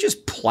 what if we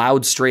just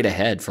plowed straight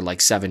ahead for like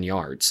 7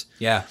 yards?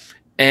 Yeah.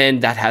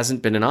 And that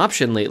hasn't been an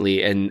option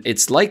lately. And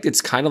it's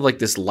kind of like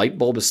this light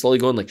bulb is slowly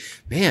going like,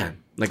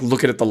 man, like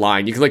looking at the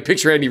line. You can like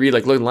picture Andy Reid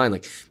like looking at the line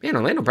like, man,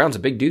 Orlando Brown's a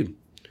big dude.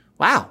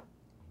 Wow.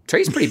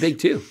 Trey's pretty big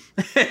too.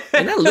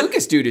 And that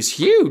Lucas dude is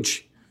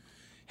huge.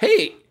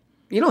 Hey,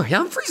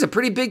 Humphrey's a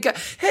pretty big guy.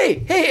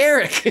 Hey,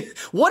 Eric,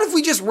 what if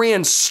we just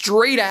ran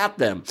straight at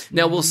them?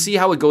 Now, we'll see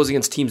how it goes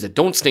against teams that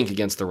don't stink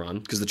against the run,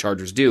 because the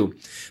Chargers do.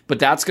 But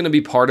that's going to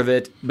be part of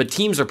it. But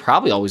teams are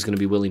probably always going to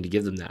be willing to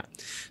give them that.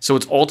 So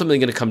it's ultimately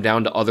going to come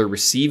down to other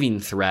receiving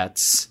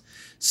threats.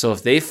 So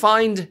if they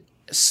find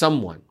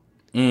someone,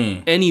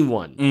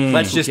 anyone,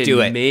 let's just do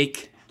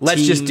it.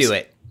 Let's just do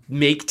it.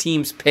 Make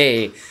teams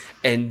pay.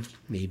 And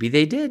maybe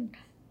they did.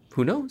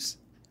 Who knows?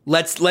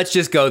 Let's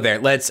just go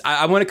there.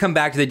 I want to come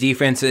back to the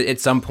defense at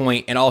some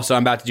point, and also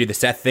I'm about to do the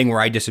Seth thing where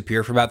I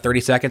disappear for about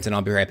 30 seconds, and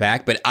I'll be right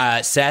back. But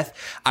Seth,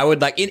 I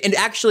would like, and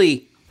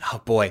actually, oh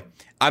boy,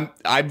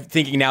 I'm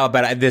thinking now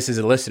about this as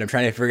a listener. I'm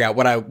trying to figure out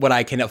what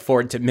I can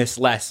afford to miss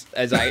less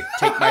as I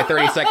take my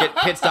 30-second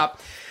pit stop.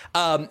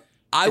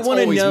 I It's want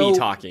to always know. me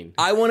talking.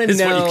 I want to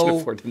Is what you can know.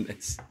 afford to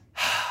miss.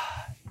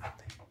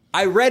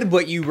 I read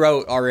what you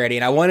wrote already,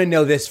 and I want to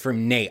know this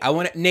from Nate.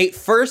 Nate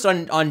first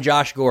on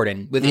Josh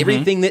Gordon with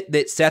everything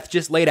that Seth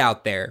just laid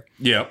out there.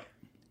 Yep.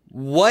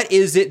 What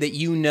is it that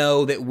you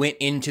know that went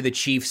into the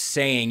Chiefs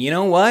saying, you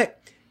know what?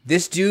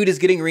 This dude is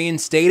getting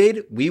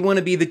reinstated. We want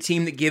to be the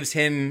team that gives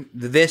him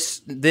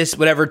this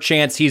whatever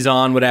chance he's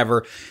on,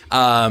 whatever.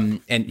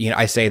 And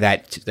I say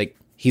that like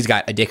he's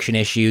got addiction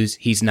issues.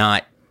 He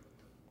doesn't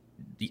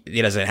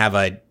have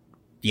a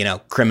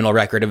criminal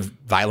record of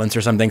violence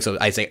or something. So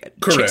I say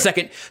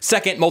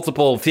second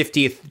multiple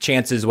 50th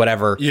chances,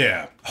 whatever.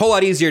 Yeah. Whole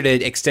lot easier to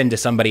extend to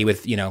somebody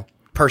with,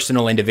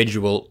 personal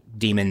individual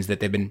demons that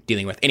they've been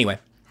dealing with. Anyway,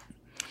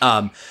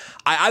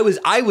 I was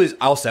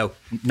also,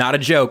 not a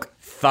joke,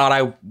 thought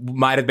I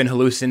might have been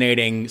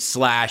hallucinating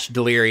 /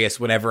 delirious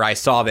whenever I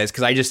saw this,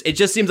 because it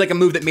just seems like a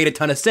move that made a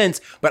ton of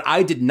sense, but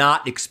I did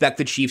not expect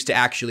the Chiefs to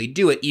actually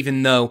do it,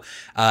 even though,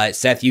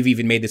 Seth, you've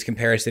even made this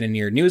comparison in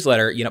your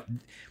newsletter.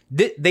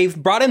 They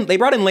brought in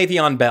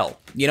Le'Veon Bell.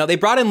 They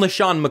brought in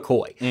LaShawn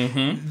McCoy.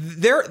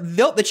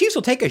 The Chiefs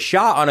will take a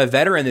shot on a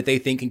veteran that they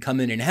think can come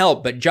in and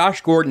help, but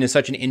Josh Gordon is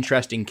such an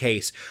interesting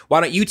case.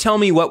 Why don't you tell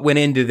me what went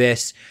into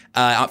this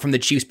from the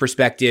Chiefs'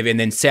 perspective, and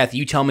then Seth,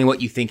 you tell me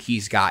what you think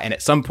he's got. And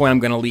at some point I'm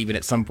going to leave, and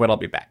at some point I'll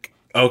be back.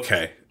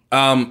 Okay.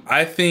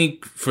 I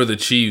think for the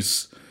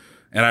Chiefs,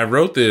 and I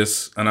wrote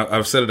this, and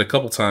I've said it a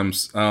couple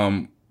times,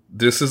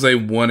 this is a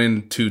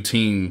 1-2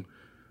 team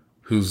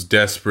who's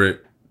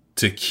desperate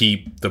to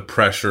keep the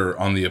pressure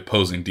on the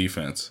opposing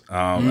defense.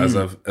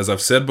 As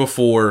I've said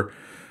before,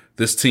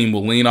 this team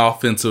will lean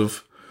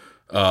offensive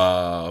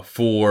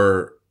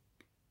for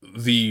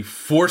the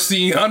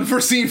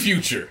unforeseen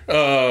future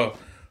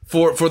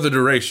for the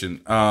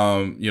duration.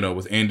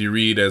 With Andy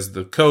Reid as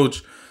the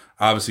coach,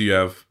 obviously you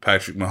have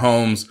Patrick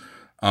Mahomes.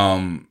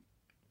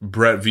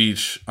 Brett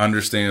Veach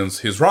understands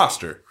his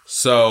roster,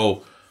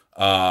 so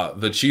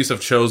the Chiefs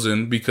have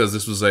chosen, because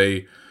this was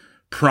a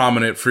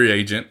prominent free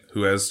agent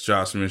who, as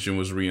Josh mentioned,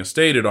 was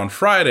reinstated on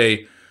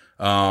Friday.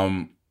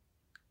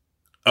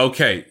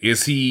 Okay,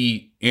 is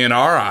he, in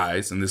our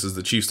eyes, and this is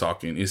the Chiefs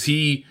talking, does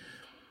he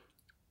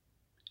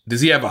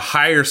have a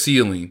higher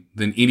ceiling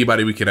than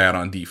anybody we could add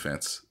on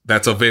defense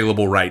that's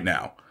available right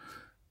now?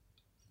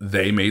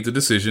 They made the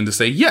decision to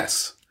say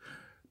yes,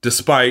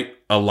 despite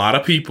a lot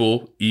of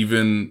people,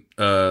 even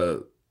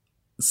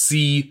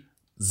CZ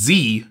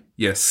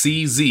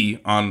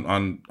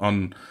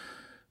on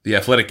the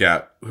Athletic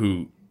app,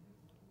 who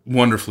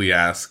wonderfully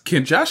asked,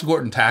 can Josh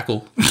Gordon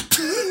tackle?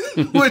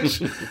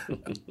 Which,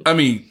 I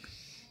mean,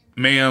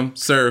 ma'am,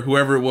 sir,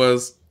 whoever it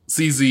was,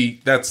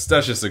 CZ, that's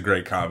just a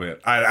great comment.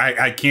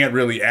 I can't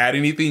really add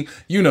anything.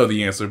 You know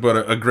the answer,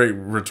 but a great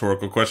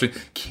rhetorical question.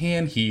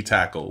 Can he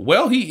tackle?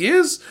 Well, he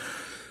is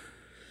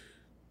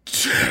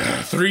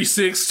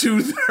 3'6",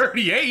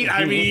 238.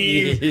 I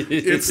mean,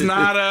 it's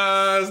not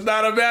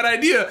a bad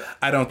idea.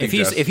 I don't think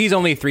if he's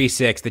only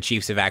 3'6", the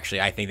Chiefs have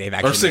actually, I think they've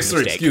actually or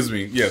 6'3", excuse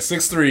me. Yeah,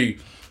 6'3",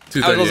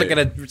 238. I was also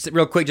going to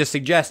real quick just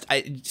suggest,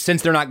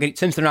 since they're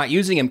not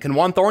using him, can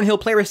Juan Thornhill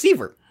play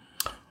receiver?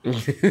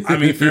 I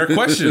mean, fair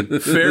question.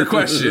 Fair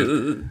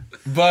question.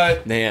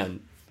 But man,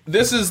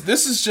 this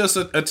is just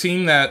a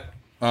team that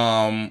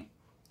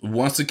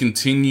wants to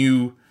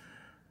continue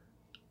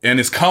and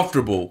is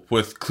comfortable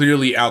with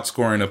clearly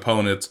outscoring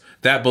opponents,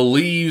 that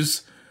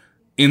believes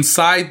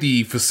inside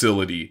the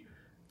facility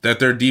that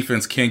their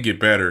defense can get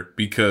better,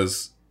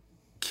 because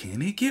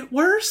can it get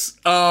worse?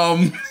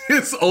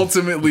 It's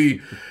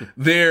ultimately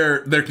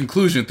their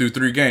conclusion through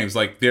 3 games.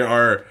 Like, there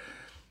are,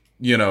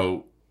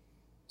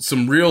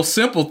 some real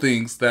simple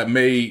things that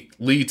may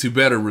lead to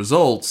better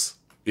results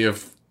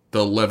if the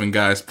 11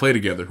 guys play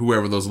together,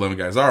 whoever those 11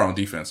 guys are on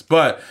defense.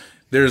 But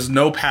there's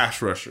no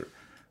pass rusher.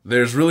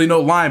 There's really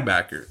no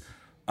linebacker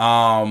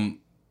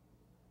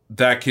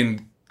that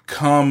can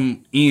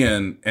come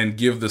in and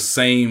give the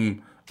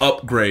same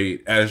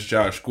upgrade as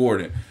Josh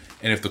Gordon.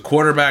 And if the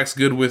quarterback's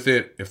good with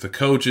it, if the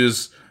coach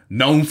is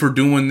known for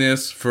doing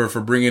this, for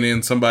bringing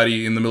in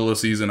somebody in the middle of the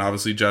season,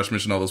 obviously Josh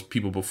mentioned all those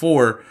people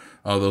before,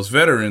 those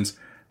veterans,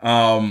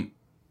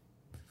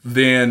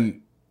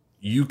 then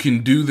you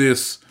can do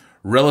this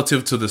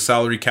relative to the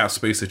salary cap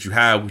space that you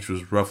have, which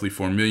was roughly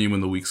 $4 million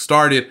when the week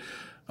started.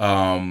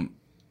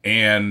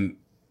 And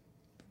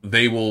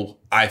they will,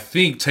 I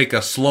think, take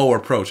a slower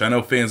approach. I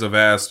know fans have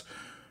asked,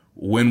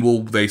 when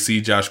will they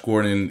see Josh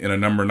Gordon in a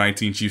number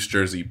 19 Chiefs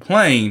jersey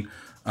playing?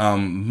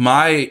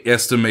 My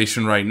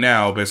estimation right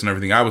now, based on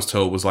everything I was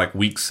told, was like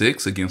week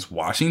 6 against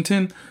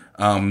Washington.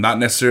 Not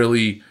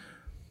necessarily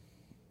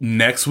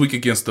next week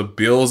against the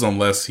Bills,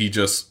 unless he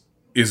just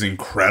is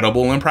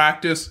incredible in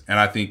practice. And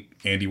I think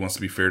Andy wants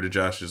to be fair to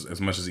Josh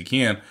as much as he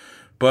can.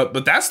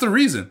 But that's the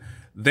reason.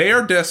 They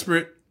are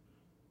desperate.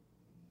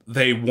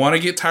 They want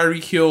to get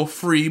Tyreek Hill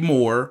free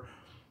more,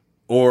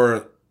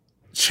 or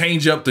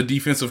change up the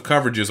defensive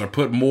coverages, or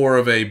put more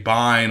of a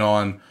bind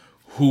on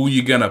who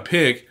you're going to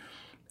pick.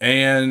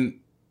 And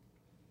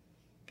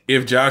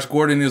if Josh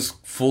Gordon is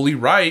fully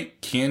right,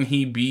 can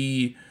he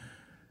be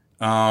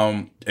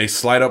a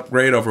slight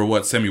upgrade over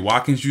what Sammy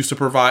Watkins used to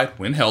provide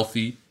when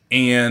healthy?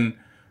 And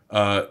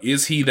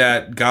is he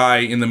that guy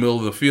in the middle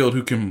of the field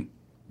who can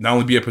not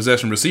only be a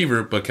possession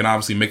receiver, but can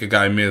obviously make a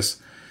guy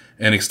miss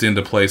and extend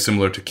a play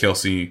similar to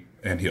Kelsey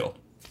and Hill?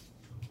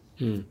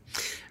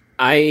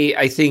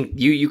 I think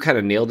you kind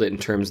of nailed it in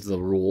terms of the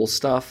rule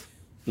stuff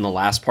in the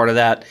last part of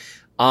that.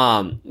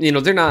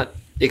 They're not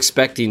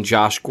expecting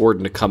Josh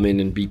Gordon to come in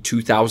and be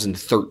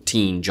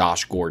 2013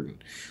 Josh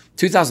Gordon.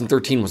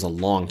 2013 was a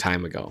long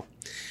time ago.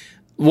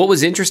 What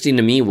was interesting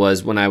to me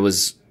was when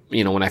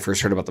I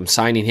first heard about them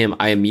signing him,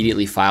 I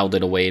immediately filed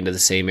it away into the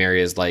same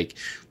areas like,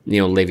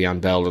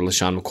 Le'Veon Bell or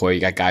LaShawn McCoy. You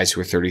got guys who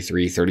are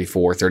 33,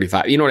 34,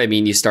 35. You know what I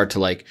mean? You start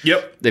to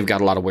they've got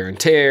a lot of wear and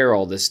tear,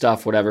 all this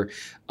stuff, whatever.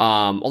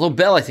 Although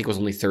Bell, I think, was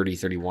only 30,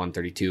 31,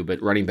 32.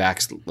 But running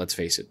backs, let's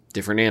face it,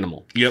 different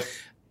animal. Yep.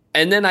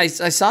 And then I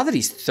saw that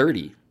he's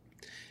 30.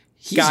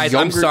 Guys,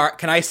 I'm sorry.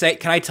 Can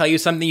I tell you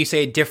something? You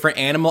say a different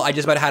animal. I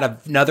just about had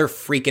another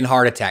freaking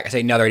heart attack. I say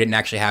another. I didn't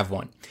actually have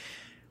one.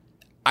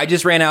 I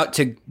just ran out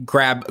to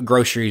grab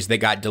groceries that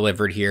got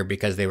delivered here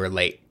because they were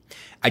late.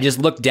 I just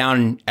looked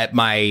down at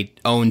my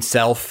own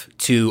self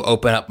to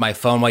open up my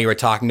phone while you were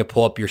talking to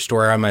pull up your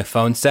story on my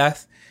phone,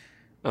 Seth.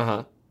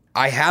 Uh-huh.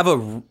 I have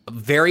a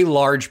very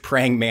large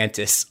praying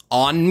mantis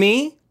on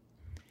me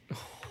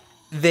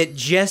that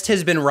just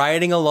has been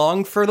riding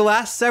along for the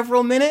last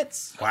several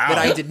minutes. Wow. That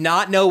I did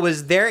not know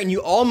was there. And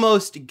you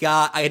almost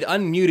I had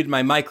unmuted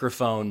my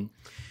microphone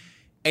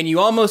and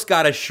you almost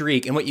got a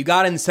shriek. And what you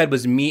got instead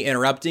was me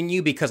interrupting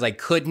you because I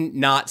couldn't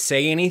not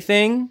say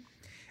anything.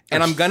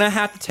 And I'm going to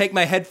have to take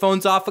my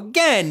headphones off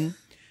again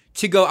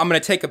I'm going to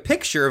take a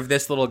picture of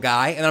this little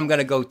guy and I'm going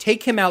to go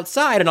take him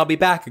outside and I'll be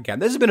back again.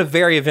 This has been a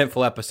very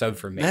eventful episode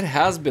for me. That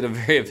has been a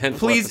very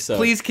eventful episode.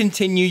 Please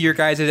continue your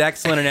guys'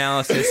 excellent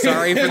analysis.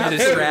 Sorry for the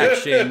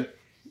distraction.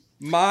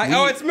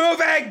 It's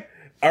moving!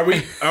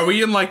 Are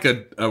we in like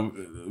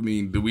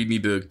do we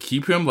need to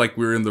keep him like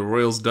we're in the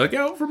Royals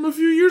dugout from a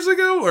few years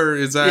ago? Or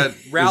is that...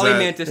 Rally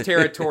Mantis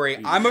territory.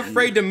 I'm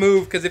afraid to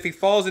move because if he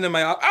falls into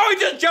my... he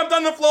just jumped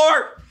on the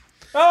floor!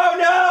 Oh,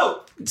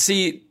 no!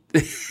 See,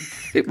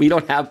 we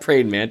don't have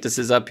praying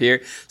mantises up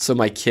here. So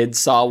my kids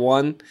saw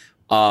one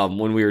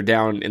when we were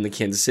down in the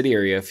Kansas City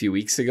area a few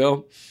weeks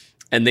ago.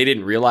 And they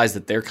didn't realize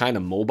that they're kind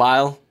of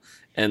mobile.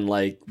 And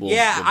I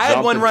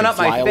had one run up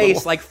my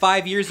face like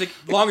 5 years ago,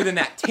 longer than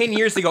that, 10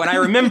 years ago, and I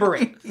remember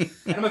it.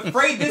 And I'm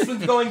afraid this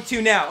one's going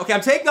to now. Okay,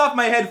 I'm taking off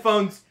my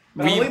headphones,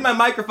 but I'll leave my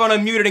microphone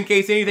unmuted in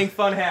case anything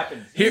fun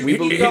happens. We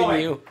believe in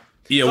you.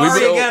 Yeah,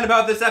 Sorry again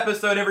about this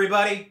episode,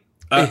 everybody.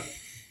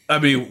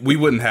 We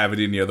wouldn't have it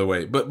any other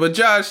way. But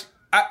Josh,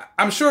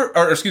 I'm sure,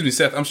 or excuse me,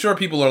 Seth, I'm sure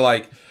people are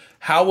like,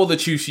 how will the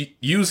Chiefs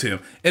use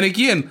him? And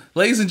again,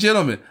 ladies and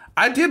gentlemen,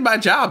 I did my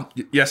job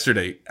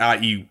yesterday,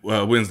 i.e.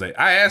 Wednesday.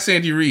 I asked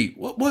Andy Reid,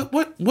 what?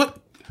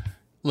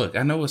 Look,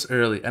 I know it's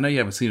early. I know you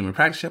haven't seen him in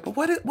practice yet, but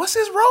what's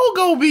his role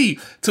going to be?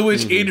 To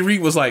which Andy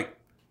Reid was like,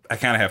 I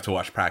kind of have to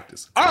watch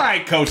practice. All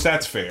right, coach,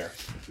 that's fair.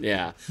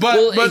 Yeah.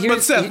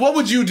 But Seth, what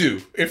would you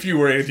do if you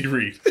were Andy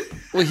Reid?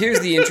 Well, here's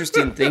the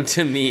interesting thing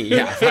to me.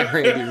 Yeah, if I were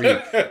Andy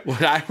Reid,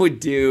 what I would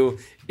do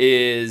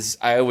is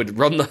I would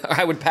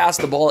pass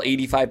the ball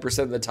 85%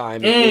 of the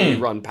time and only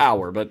run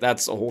power, but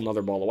that's a whole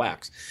nother ball of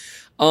wax.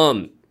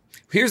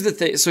 Here's the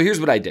thing. So here's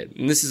what I did.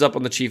 And this is up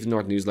on the Chief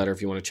North newsletter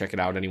if you want to check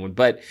it out, anyone.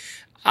 But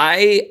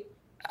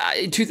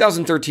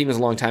 2013 was a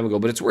long time ago,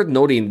 but it's worth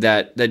noting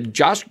that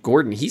Josh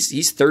Gordon,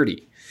 he's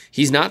 30.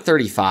 He's not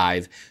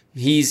 35.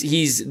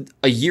 He's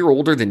a year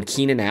older than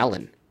Keenan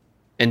Allen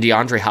and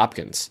DeAndre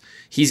Hopkins.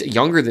 He's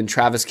younger than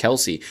Travis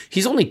Kelce.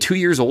 He's only 2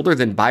 years older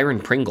than Byron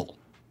Pringle.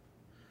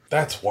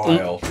 That's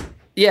wild.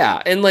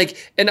 Yeah,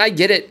 and I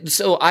get it.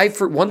 So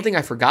one thing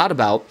I forgot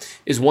about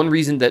is one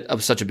reason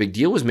that such a big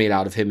deal was made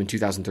out of him in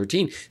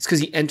 2013 is because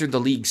he entered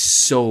the league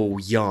so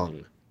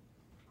young,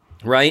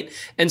 right?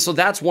 And so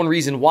that's one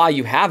reason why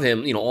you have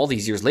him, all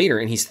these years later,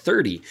 and he's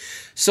 30.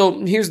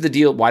 So here's the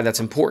deal: why that's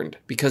important.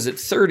 Because at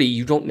 30,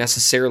 you don't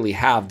necessarily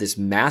have this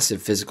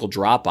massive physical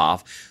drop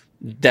off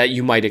that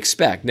you might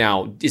expect.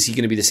 Now, is he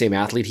going to be the same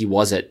athlete he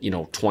was at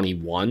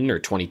 21 or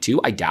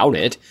 22? I doubt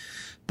it,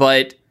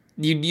 but.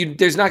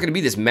 There's not going to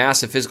be this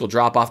massive physical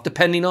drop-off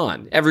depending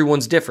on.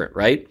 Everyone's different,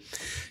 right?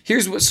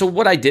 So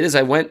what I did is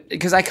I went,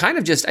 because I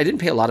didn't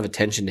pay a lot of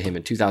attention to him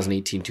in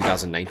 2018,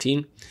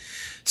 2019.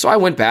 So I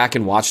went back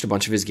and watched a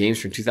bunch of his games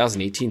from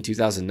 2018,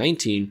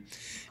 2019,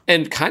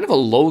 and kind of a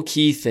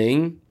low-key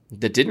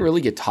that didn't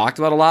really get talked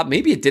about a lot.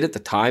 Maybe it did at the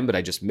time, but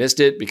I just missed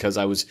it because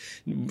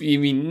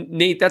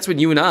Nate, that's when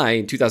you and I,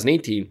 in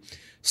 2018,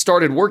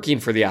 started working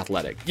for The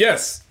Athletic.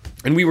 Yes.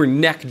 And we were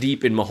neck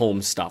deep in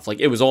Mahomes stuff.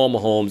 It was all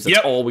Mahomes.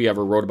 That's all we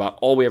ever wrote about,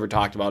 all we ever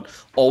talked about,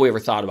 all we ever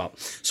thought about.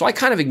 So I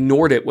kind of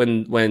ignored it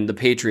when the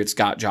Patriots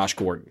got Josh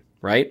Gordon,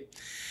 right?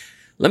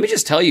 Let me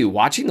just tell you,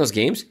 watching those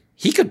games,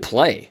 he could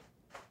play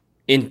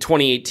in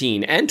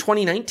 2018 and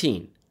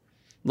 2019.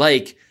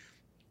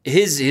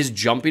 His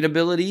jumping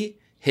ability,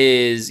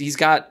 he's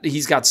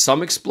got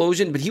some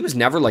explosion, but he was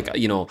never a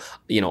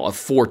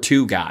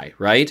 4-2 guy,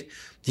 right?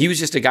 He was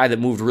just a guy that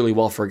moved really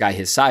well for a guy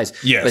his size.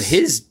 Yes. But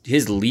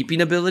his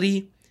leaping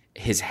ability,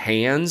 his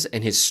hands,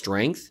 and his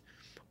strength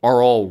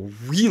are all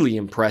really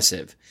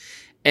impressive.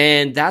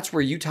 And that's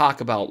where you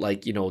talk about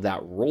that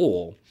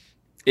role.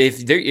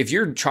 If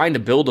you're trying to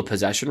build a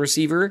possession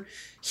receiver,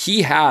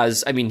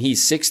 he's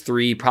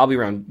 6'3",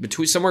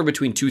 probably somewhere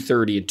between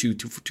 230 and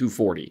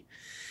 240.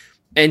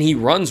 And he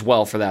runs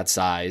well for that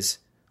size.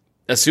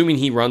 Assuming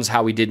he runs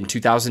how he did in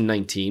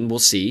 2019, we'll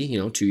see,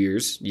 2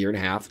 years, year and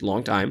a half,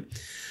 long time.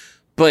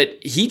 But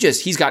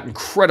he's got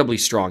incredibly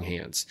strong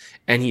hands,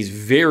 and he's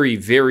very,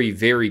 very,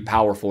 very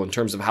powerful in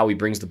terms of how he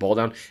brings the ball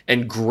down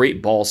and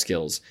great ball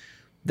skills.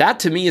 That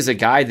to me is a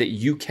guy that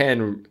you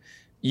can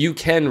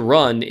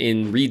run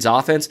in Reed's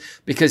offense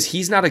because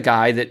he's not a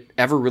guy that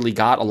ever really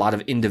got a lot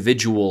of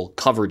individual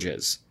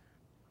coverages.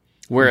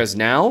 Whereas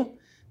now,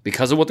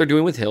 because of what they're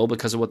doing with Hill,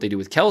 because of what they do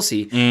with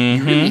Kelsey,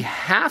 you really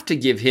have to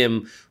give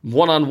him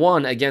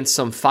one-on-one against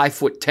some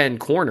 5'10"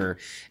 corner.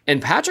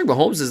 And Patrick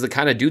Mahomes is the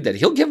kind of dude that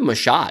he'll give him a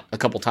shot a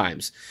couple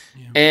times.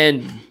 Yeah.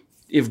 And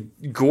if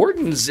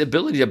Gordon's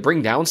ability to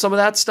bring down some of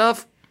that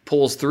stuff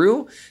pulls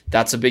through,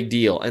 that's a big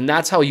deal. And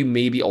that's how you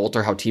maybe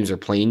alter how teams are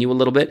playing you a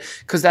little bit,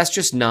 because that's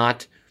just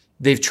not –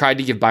 they've tried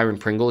to give Byron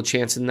Pringle a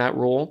chance in that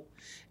role.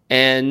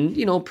 And,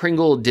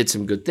 Pringle did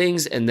some good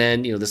things. And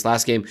then, this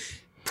last game –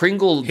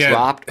 Pringle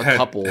dropped a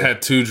couple.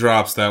 Had 2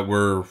 drops that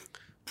were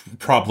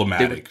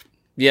problematic.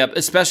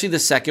 Especially the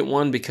second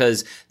one,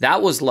 because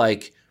that was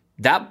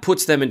that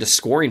puts them into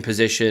scoring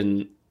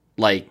position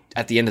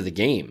at the end of the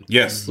game.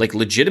 Yes.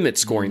 Legitimate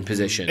scoring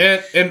position.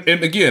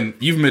 And again,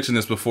 you've mentioned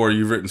this before.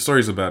 You've written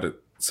stories about it,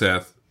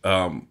 Seth.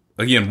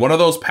 Again, one of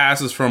those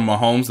passes from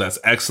Mahomes that's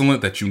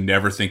excellent that you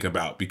never think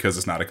about because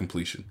it's not a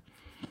completion.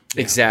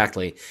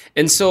 Exactly.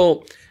 And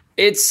so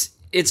it's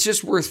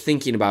just worth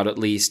thinking about at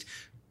least.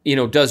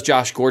 Does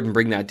Josh Gordon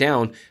bring that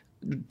down?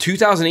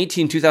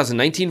 2018,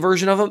 2019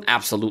 version of him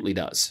absolutely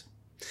does.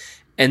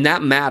 And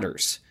that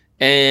matters.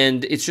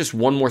 And it's just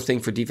one more thing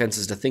for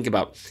defenses to think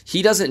about.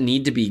 He doesn't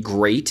need to be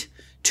great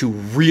to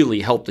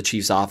really help the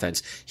Chiefs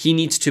offense. He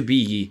needs to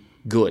be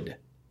good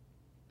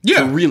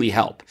to really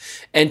help.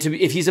 And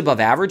if he's above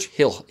average,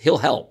 he'll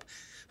help.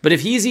 But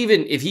if he's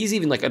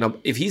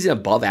an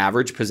above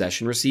average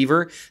possession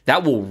receiver,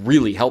 that will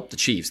really help the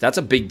Chiefs. That's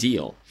a big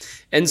deal.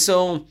 And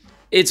so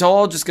it's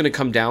all just going to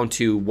come down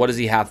to what does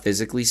he have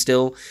physically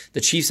still. The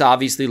Chiefs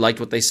obviously liked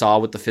what they saw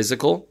with the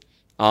physical.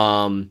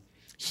 I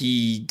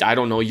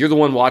don't know. You're the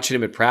one watching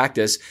him at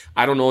practice.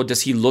 I don't know.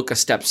 Does he look a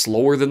step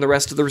slower than the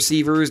rest of the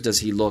receivers? Does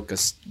he look,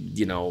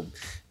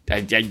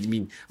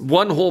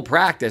 one whole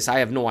practice, I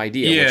have no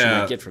idea what you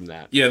might get from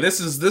that. Yeah, this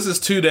is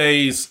 2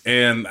 days,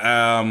 and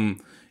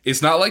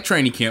it's not like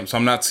training camp, so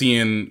I'm not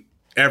seeing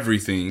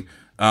everything.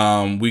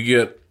 We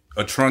get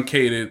a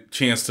truncated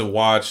chance to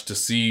watch, to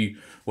see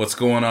what's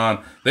going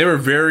on. They were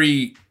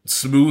very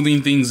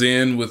smoothing things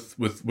in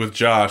with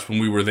Josh when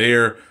we were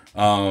there.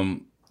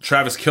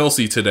 Travis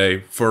Kelce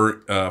today,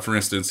 for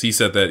instance, he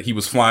said that he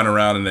was flying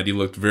around and that he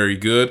looked very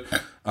good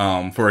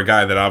for a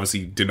guy that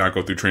obviously did not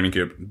go through training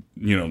camp,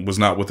 was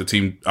not with the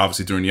team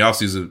obviously during the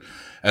offseason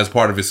as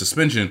part of his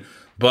suspension.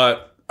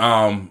 But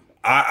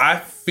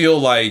I feel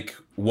like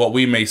what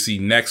we may see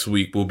next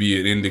week will be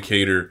an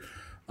indicator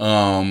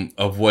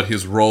of what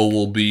his role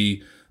will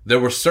be. There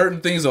were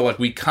certain things that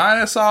we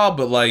kind of saw,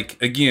 but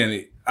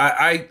again,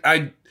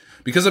 I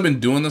because I've been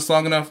doing this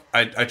long enough,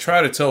 I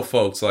try to tell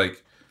folks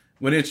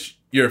when it's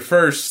your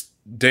first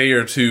day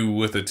or two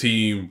with a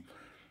team,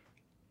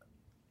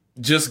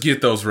 just get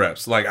those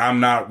reps.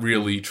 I'm not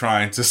really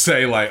trying to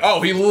say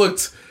oh, he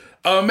looked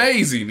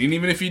amazing. And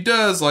even if he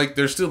does,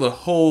 there's still a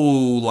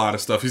whole lot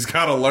of stuff he's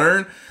got to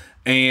learn.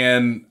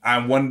 And I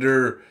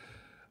wonder,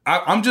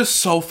 I'm just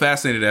so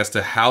fascinated as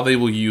to how they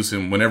will use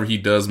him whenever he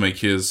does make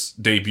his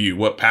debut,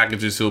 what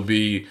packages he'll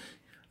be.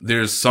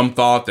 There's some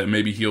thought that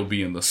maybe he'll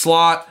be in the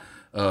slot.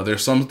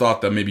 There's some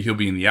thought that maybe he'll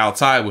be in the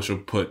outside, which will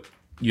put,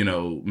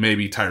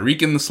 maybe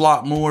Tyreek in the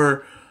slot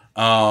more.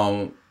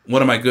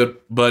 One of my good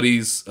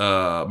buddies,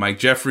 Mike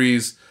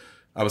Jeffries,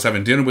 I was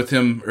having dinner with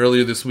him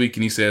earlier this week,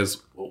 and he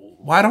says,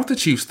 why don't the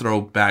Chiefs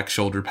throw back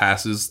shoulder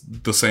passes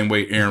the same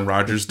way Aaron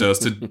Rodgers does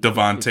to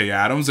Devontae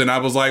Adams? And I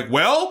was like,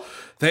 well,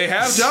 they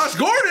have Josh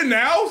Gordon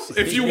now,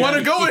 if you want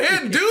to go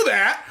ahead and do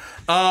that.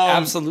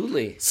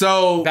 Absolutely.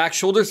 So back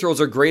shoulder throws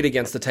are great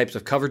against the types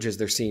of coverages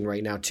they're seeing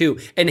right now, too.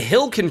 And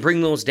Hill can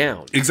bring those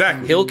down.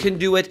 Exactly. Hill can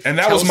do it. And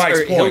that was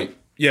Mike's point.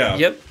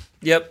 Yeah.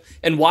 Yep.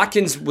 And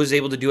Watkins was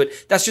able to do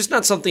it. That's just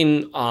not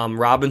something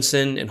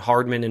Robinson and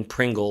Hardman and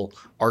Pringle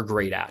are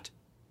great at.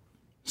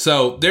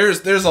 So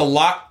there's a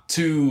lot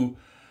to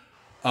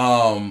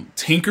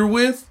tinker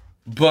with,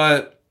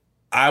 but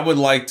I would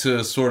like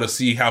to sort of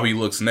see how he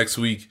looks next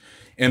week.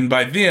 And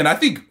by then, I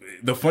think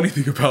the funny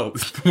thing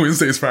about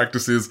Wednesday's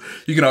practice is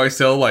you can always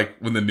tell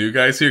when the new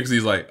guy's here, because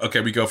he's like,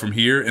 okay, we go from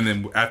here, and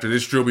then after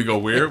this drill, we go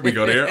where? We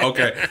go there.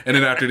 Okay. And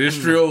then after this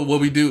drill, what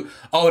we do?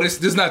 Oh,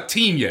 this is not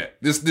team yet.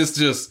 This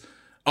just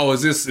oh,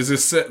 is this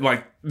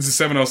like this is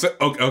 707?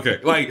 Okay.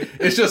 Like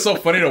it's just so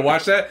funny to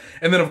watch that.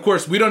 And then of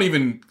course we don't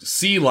even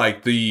see like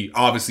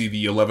obviously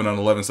the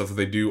 11-on-11 stuff that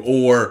they do,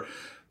 or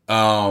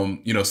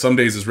some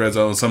days it's red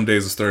zone, some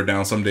days it's third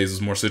down, some days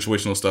it's more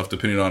situational stuff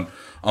depending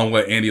on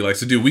what Andy likes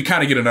to do. We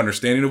kind of get an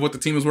understanding of what the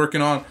team is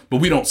working on, but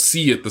we don't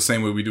see it the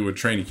same way we do at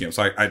training camp.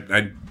 So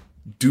I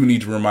do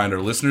need to remind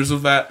our listeners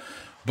of that.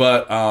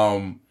 But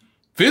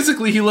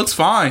physically he looks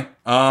fine.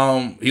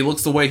 He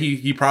looks the way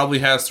he probably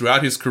has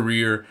throughout his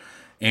career.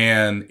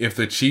 And if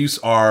the Chiefs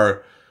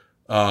are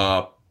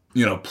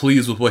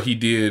pleased with what he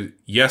did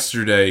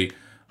yesterday,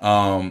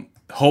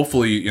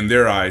 hopefully in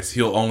their eyes,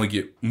 he'll only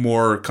get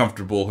more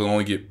comfortable. He'll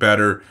only get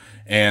better.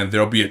 And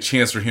there'll be a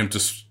chance for him to,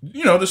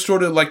 to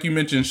sort of, like you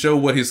mentioned, show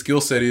what his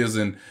skill set is.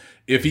 And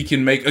if he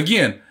can make,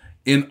 again,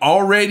 an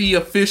already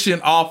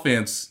efficient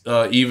offense,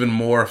 even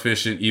more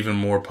efficient, even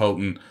more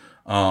potent,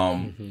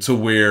 to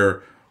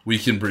where we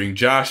can bring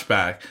Josh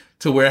back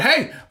to where,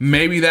 hey,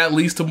 maybe that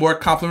leads to more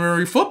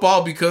complimentary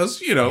football because,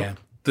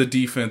 the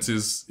defense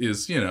is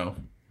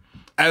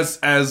as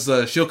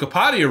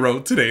Shilkapadia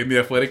wrote today in The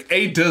Athletic,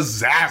 a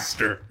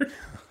disaster.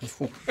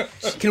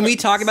 Can we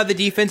talk about the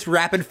defense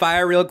rapid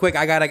fire real quick?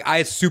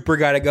 I super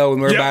gotta go,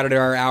 and we're about at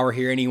our hour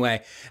here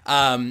anyway.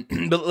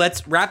 But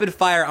let's rapid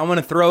fire. I'm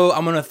gonna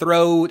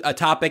throw a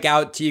topic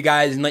out to you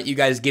guys and let you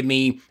guys give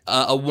me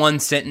a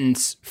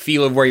 1-sentence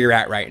feel of where you're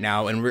at right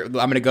now. And I'm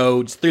gonna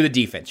go just through the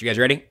defense. You guys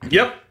ready?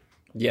 Yep.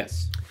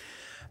 Yes.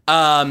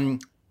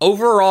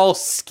 Overall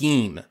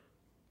scheme.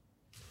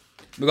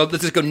 Let's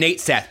just go Nate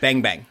Seth.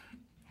 Bang bang.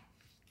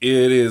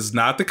 It is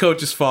not the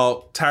coach's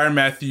fault. Tyrann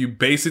Mathieu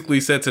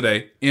basically said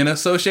today, in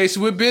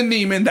association with Ben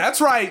Niemann. That's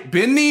right.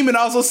 Ben Niemann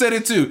also said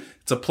it too.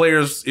 It's a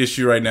player's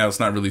issue right now. It's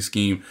not really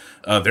scheme.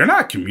 They're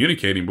not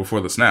communicating before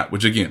the snap,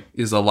 which again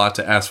is a lot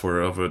to ask for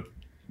of a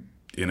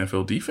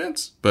NFL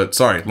defense. But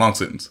sorry, long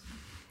sentence.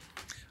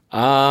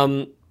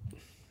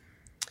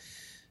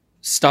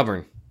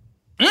 Stubborn.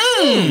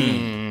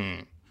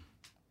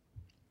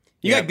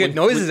 You got good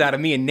noises out of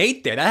me and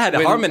Nate there. That had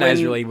to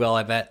harmonize really well,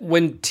 I bet.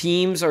 When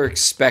teams are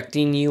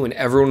expecting you and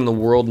everyone in the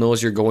world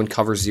knows you're going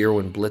cover zero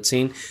and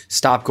blitzing,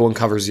 stop going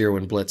cover zero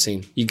and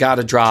blitzing. You got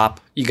to drop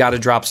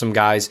some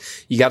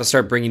guys. You got to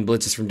start bringing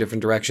blitzes from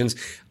different directions.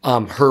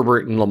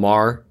 Herbert and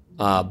Lamar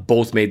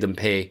both made them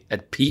pay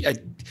at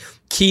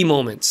key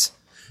moments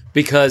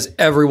because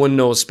everyone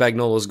knows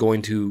Spagnuolo is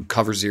going to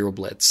cover zero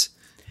blitz.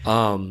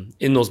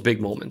 In those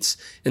big moments.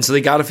 And so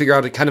they got to figure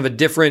out a kind of a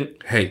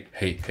different Seth.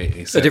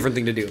 A different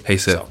thing to do. Hey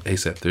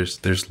Seth,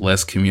 there's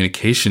less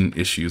communication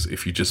issues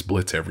if you just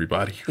blitz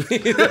everybody.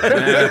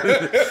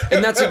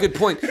 And that's a good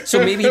point. So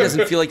maybe he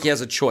doesn't feel like he has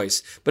a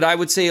choice. But I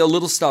would say a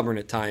little stubborn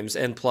at times,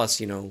 and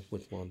plus,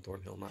 with Juan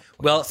Thornhill not playing.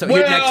 Well, so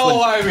here's next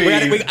one. I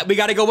mean, we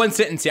got to go 1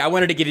 sentence here. I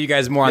wanted to give you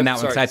guys more on that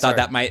one because I thought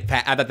that might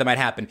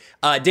happen.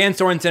 Dan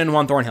Sorensen and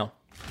Juan Thornhill.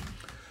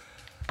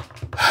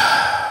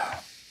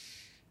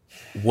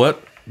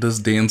 What does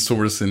Dan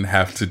Sorensen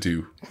have to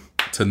do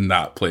to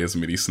not play as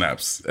many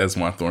snaps as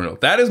Juan Thornhill?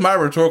 That is my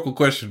rhetorical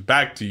question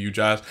back to you,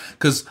 Josh,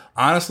 because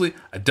honestly,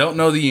 I don't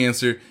know the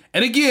answer.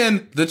 And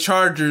again, the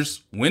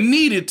Chargers, when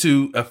needed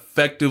to,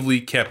 effectively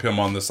kept him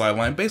on the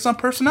sideline based on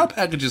personnel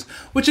packages,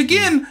 which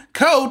again,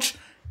 coach,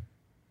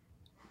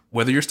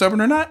 whether you're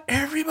stubborn or not,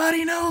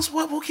 everybody knows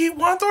what will keep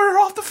Juan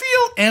Thornhill off the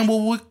field and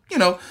will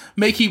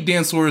may keep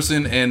Dan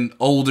Sorensen an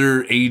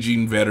older,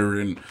 aging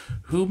veteran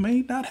who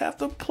may not have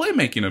the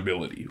playmaking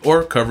ability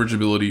or coverage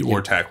ability or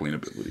tackling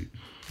ability.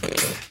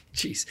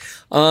 Jeez.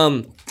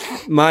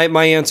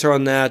 My answer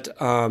on that,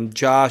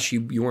 Josh,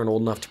 you weren't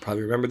old enough to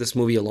probably remember this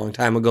movie a long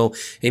time ago.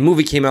 A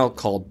movie came out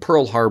called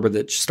Pearl Harbor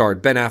that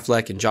starred Ben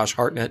Affleck and Josh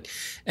Hartnett,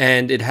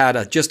 and it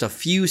had just a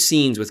few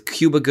scenes with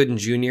Cuba Gooding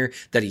Jr.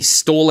 that he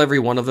stole every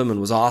one of them and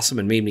was awesome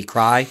and made me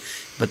cry,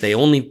 but they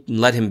only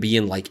let him be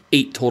in like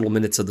 8 total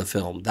minutes of the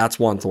film. That's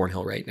Juan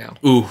Thornhill right now.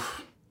 Ooh.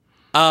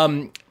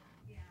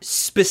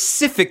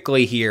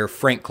 Specifically here,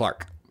 Frank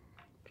Clark.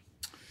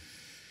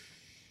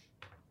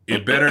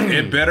 It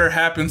better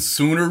happen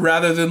sooner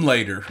rather than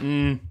later.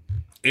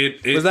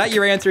 Was that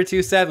your answer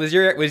too, Seth? Was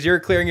your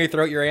clearing your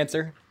throat your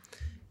answer?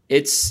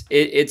 It's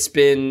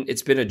been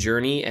a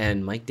journey,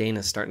 and Mike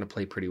Dana's starting to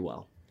play pretty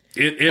well.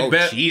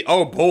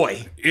 Oh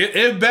boy.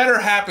 It better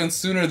happen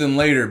sooner than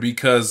later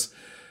because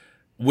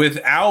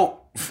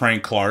without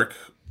Frank Clark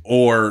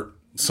or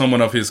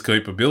someone of his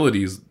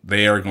capabilities,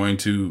 they're going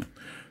to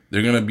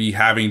be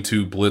having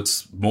to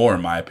blitz more,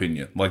 in my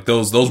opinion. Like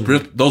those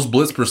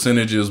blitz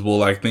percentages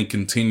will, I think,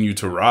 continue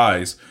to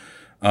rise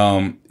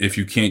if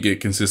you can't get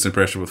consistent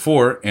pressure with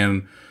 4.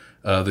 And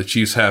the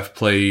Chiefs have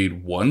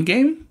played 1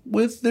 game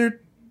with their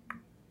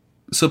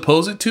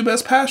supposed 2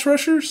 best pass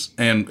rushers,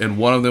 and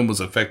one of them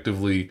was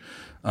effectively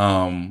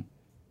a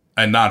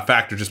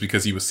non-factor just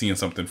because he was seeing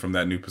something from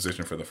that new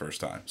position for the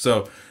first time.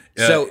 So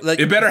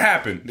it better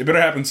happen. It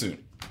better happen soon.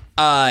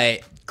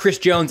 Chris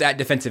Jones at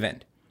defensive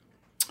end.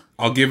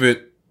 I'll give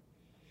it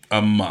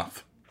a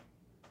month.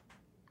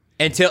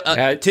 Until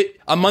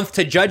a month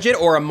to judge it,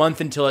 or a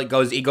month until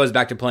he goes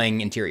back to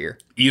playing interior.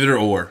 Either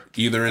or.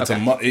 Either it's a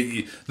month.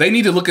 They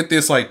need to look at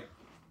this like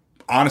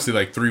honestly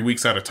like 3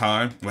 weeks at a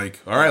time.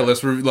 Like, all right,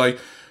 let's review. Like,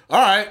 all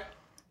right,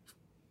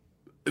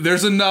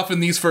 there's enough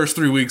in these first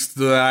 3 weeks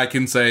that I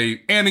can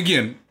say, and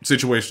again,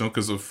 situational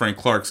because of Frank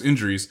Clark's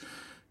injuries,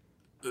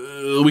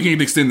 we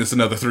can extend this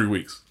another 3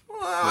 weeks.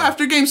 Well,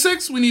 after game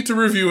 6, we need to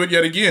review it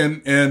yet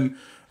again. And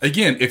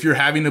again, if you're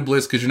having a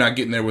blitz because you're not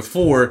getting there with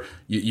 4,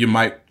 you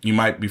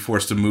might be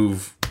forced to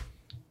move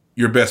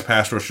your best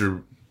pass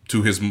rusher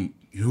to his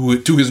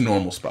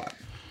normal spot.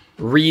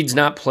 Reed's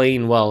not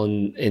playing well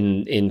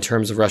in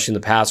terms of rushing the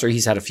passer.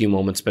 He's had a few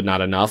moments, but not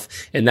enough,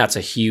 and that's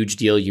a huge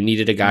deal. You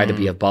needed a guy to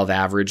be above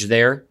average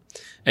there,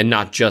 and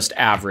not just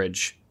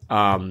average.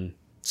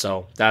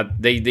 So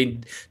that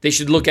they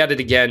should look at it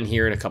again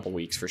here in a couple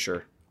weeks for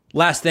sure.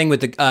 Last thing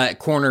with the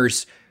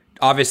corners.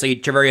 Obviously,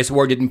 Travarius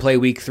Ward didn't play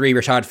week 3.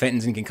 Rashad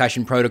Fenton's in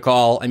concussion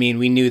protocol. I mean,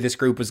 we knew this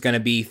group was going to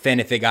be thin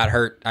if they got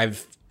hurt.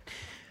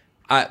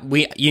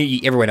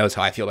 Everyone knows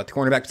how I feel about the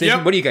cornerback position.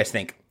 Yep. What do you guys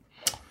think?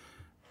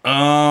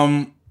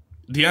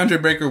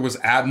 DeAndre Baker was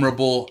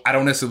admirable. I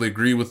don't necessarily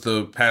agree with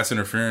the pass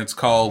interference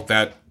call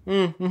that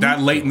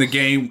late in the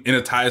game in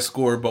a tie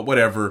score, but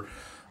whatever.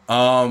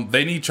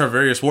 They need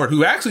Travarius Ward,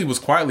 who actually was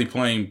quietly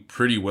playing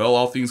pretty well,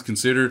 all things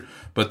considered,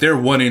 but they're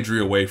one injury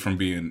away from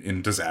being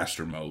in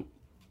disaster mode.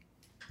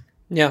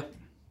 Yeah.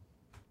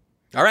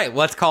 All right, well,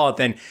 let's call it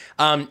then.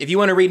 If you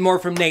want to read more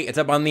from Nate, it's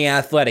up on The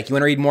Athletic. You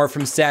want to read more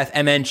from Seth,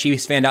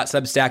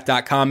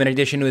 mnchiefsfan.substack.com, in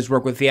addition to his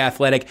work with The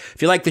Athletic.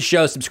 If you like the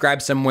show,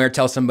 subscribe somewhere,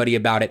 tell somebody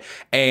about it.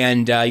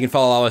 And you can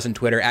follow all of us on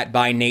Twitter at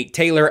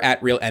 @ByNateTaylor,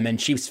 at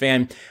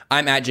RealMNChiefsFan.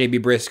 I'm at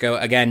JB Briscoe.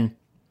 Again,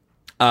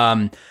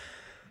 I'll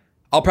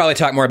probably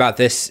talk more about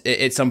this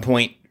at some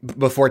point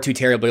before too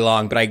terribly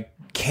long, but I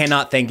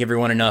cannot thank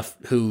everyone enough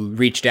who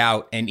reached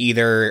out and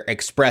either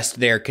expressed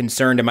their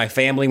concern to my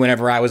family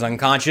whenever I was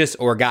unconscious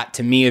or got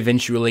to me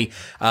eventually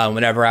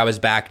whenever I was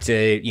back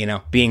to,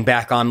 being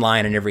back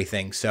online and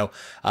everything. So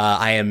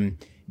I am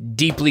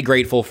deeply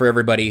grateful for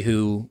everybody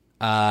who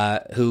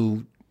I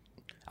don't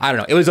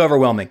know, it was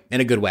overwhelming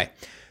in a good way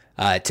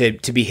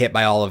to be hit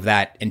by all of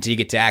that and to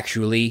get to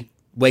actually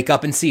wake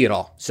up and see it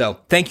all. So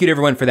thank you to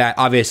everyone for that.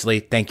 Obviously,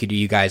 thank you to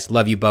you guys.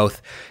 Love you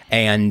both.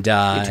 And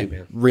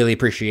really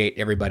appreciate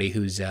everybody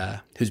who's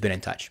been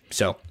in touch.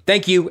 So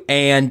thank you.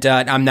 And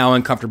I'm now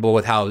uncomfortable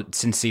with how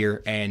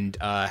sincere and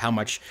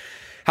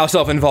how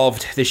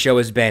self-involved this show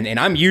has been. And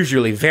I'm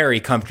usually very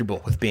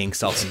comfortable with being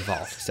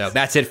self-involved. So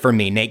that's it for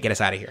me. Nate, get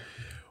us out of here.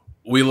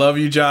 We love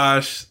you,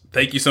 Josh.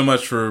 Thank you so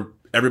much for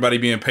everybody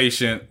being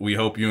patient. We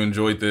hope you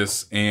enjoyed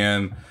this.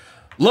 And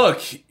look,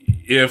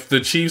 if the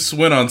Chiefs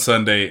win on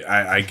Sunday,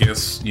 I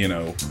guess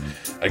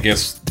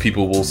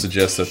people will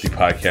suggest that the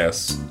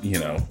podcast,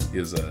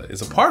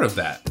 is a part of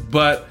that.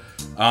 But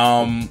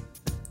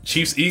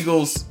Chiefs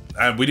Eagles,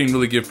 we didn't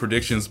really give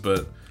predictions,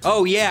 but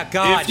oh yeah,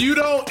 God!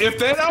 If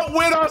they don't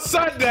win on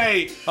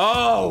Sunday,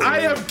 I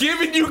have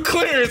given you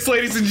clearance,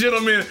 ladies and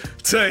gentlemen,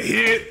 to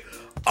hit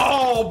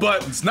all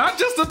buttons, not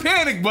just the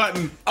panic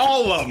button,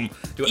 all of them.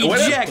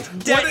 Eject,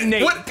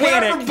 detonate, panic.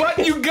 Whatever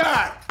button you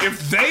got.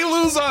 If they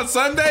lose on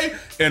Sunday,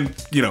 and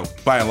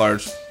by and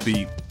large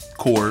the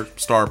core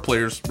star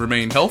players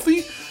remain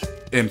healthy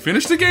and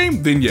finish the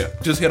game, then yeah,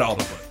 just hit all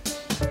the buttons.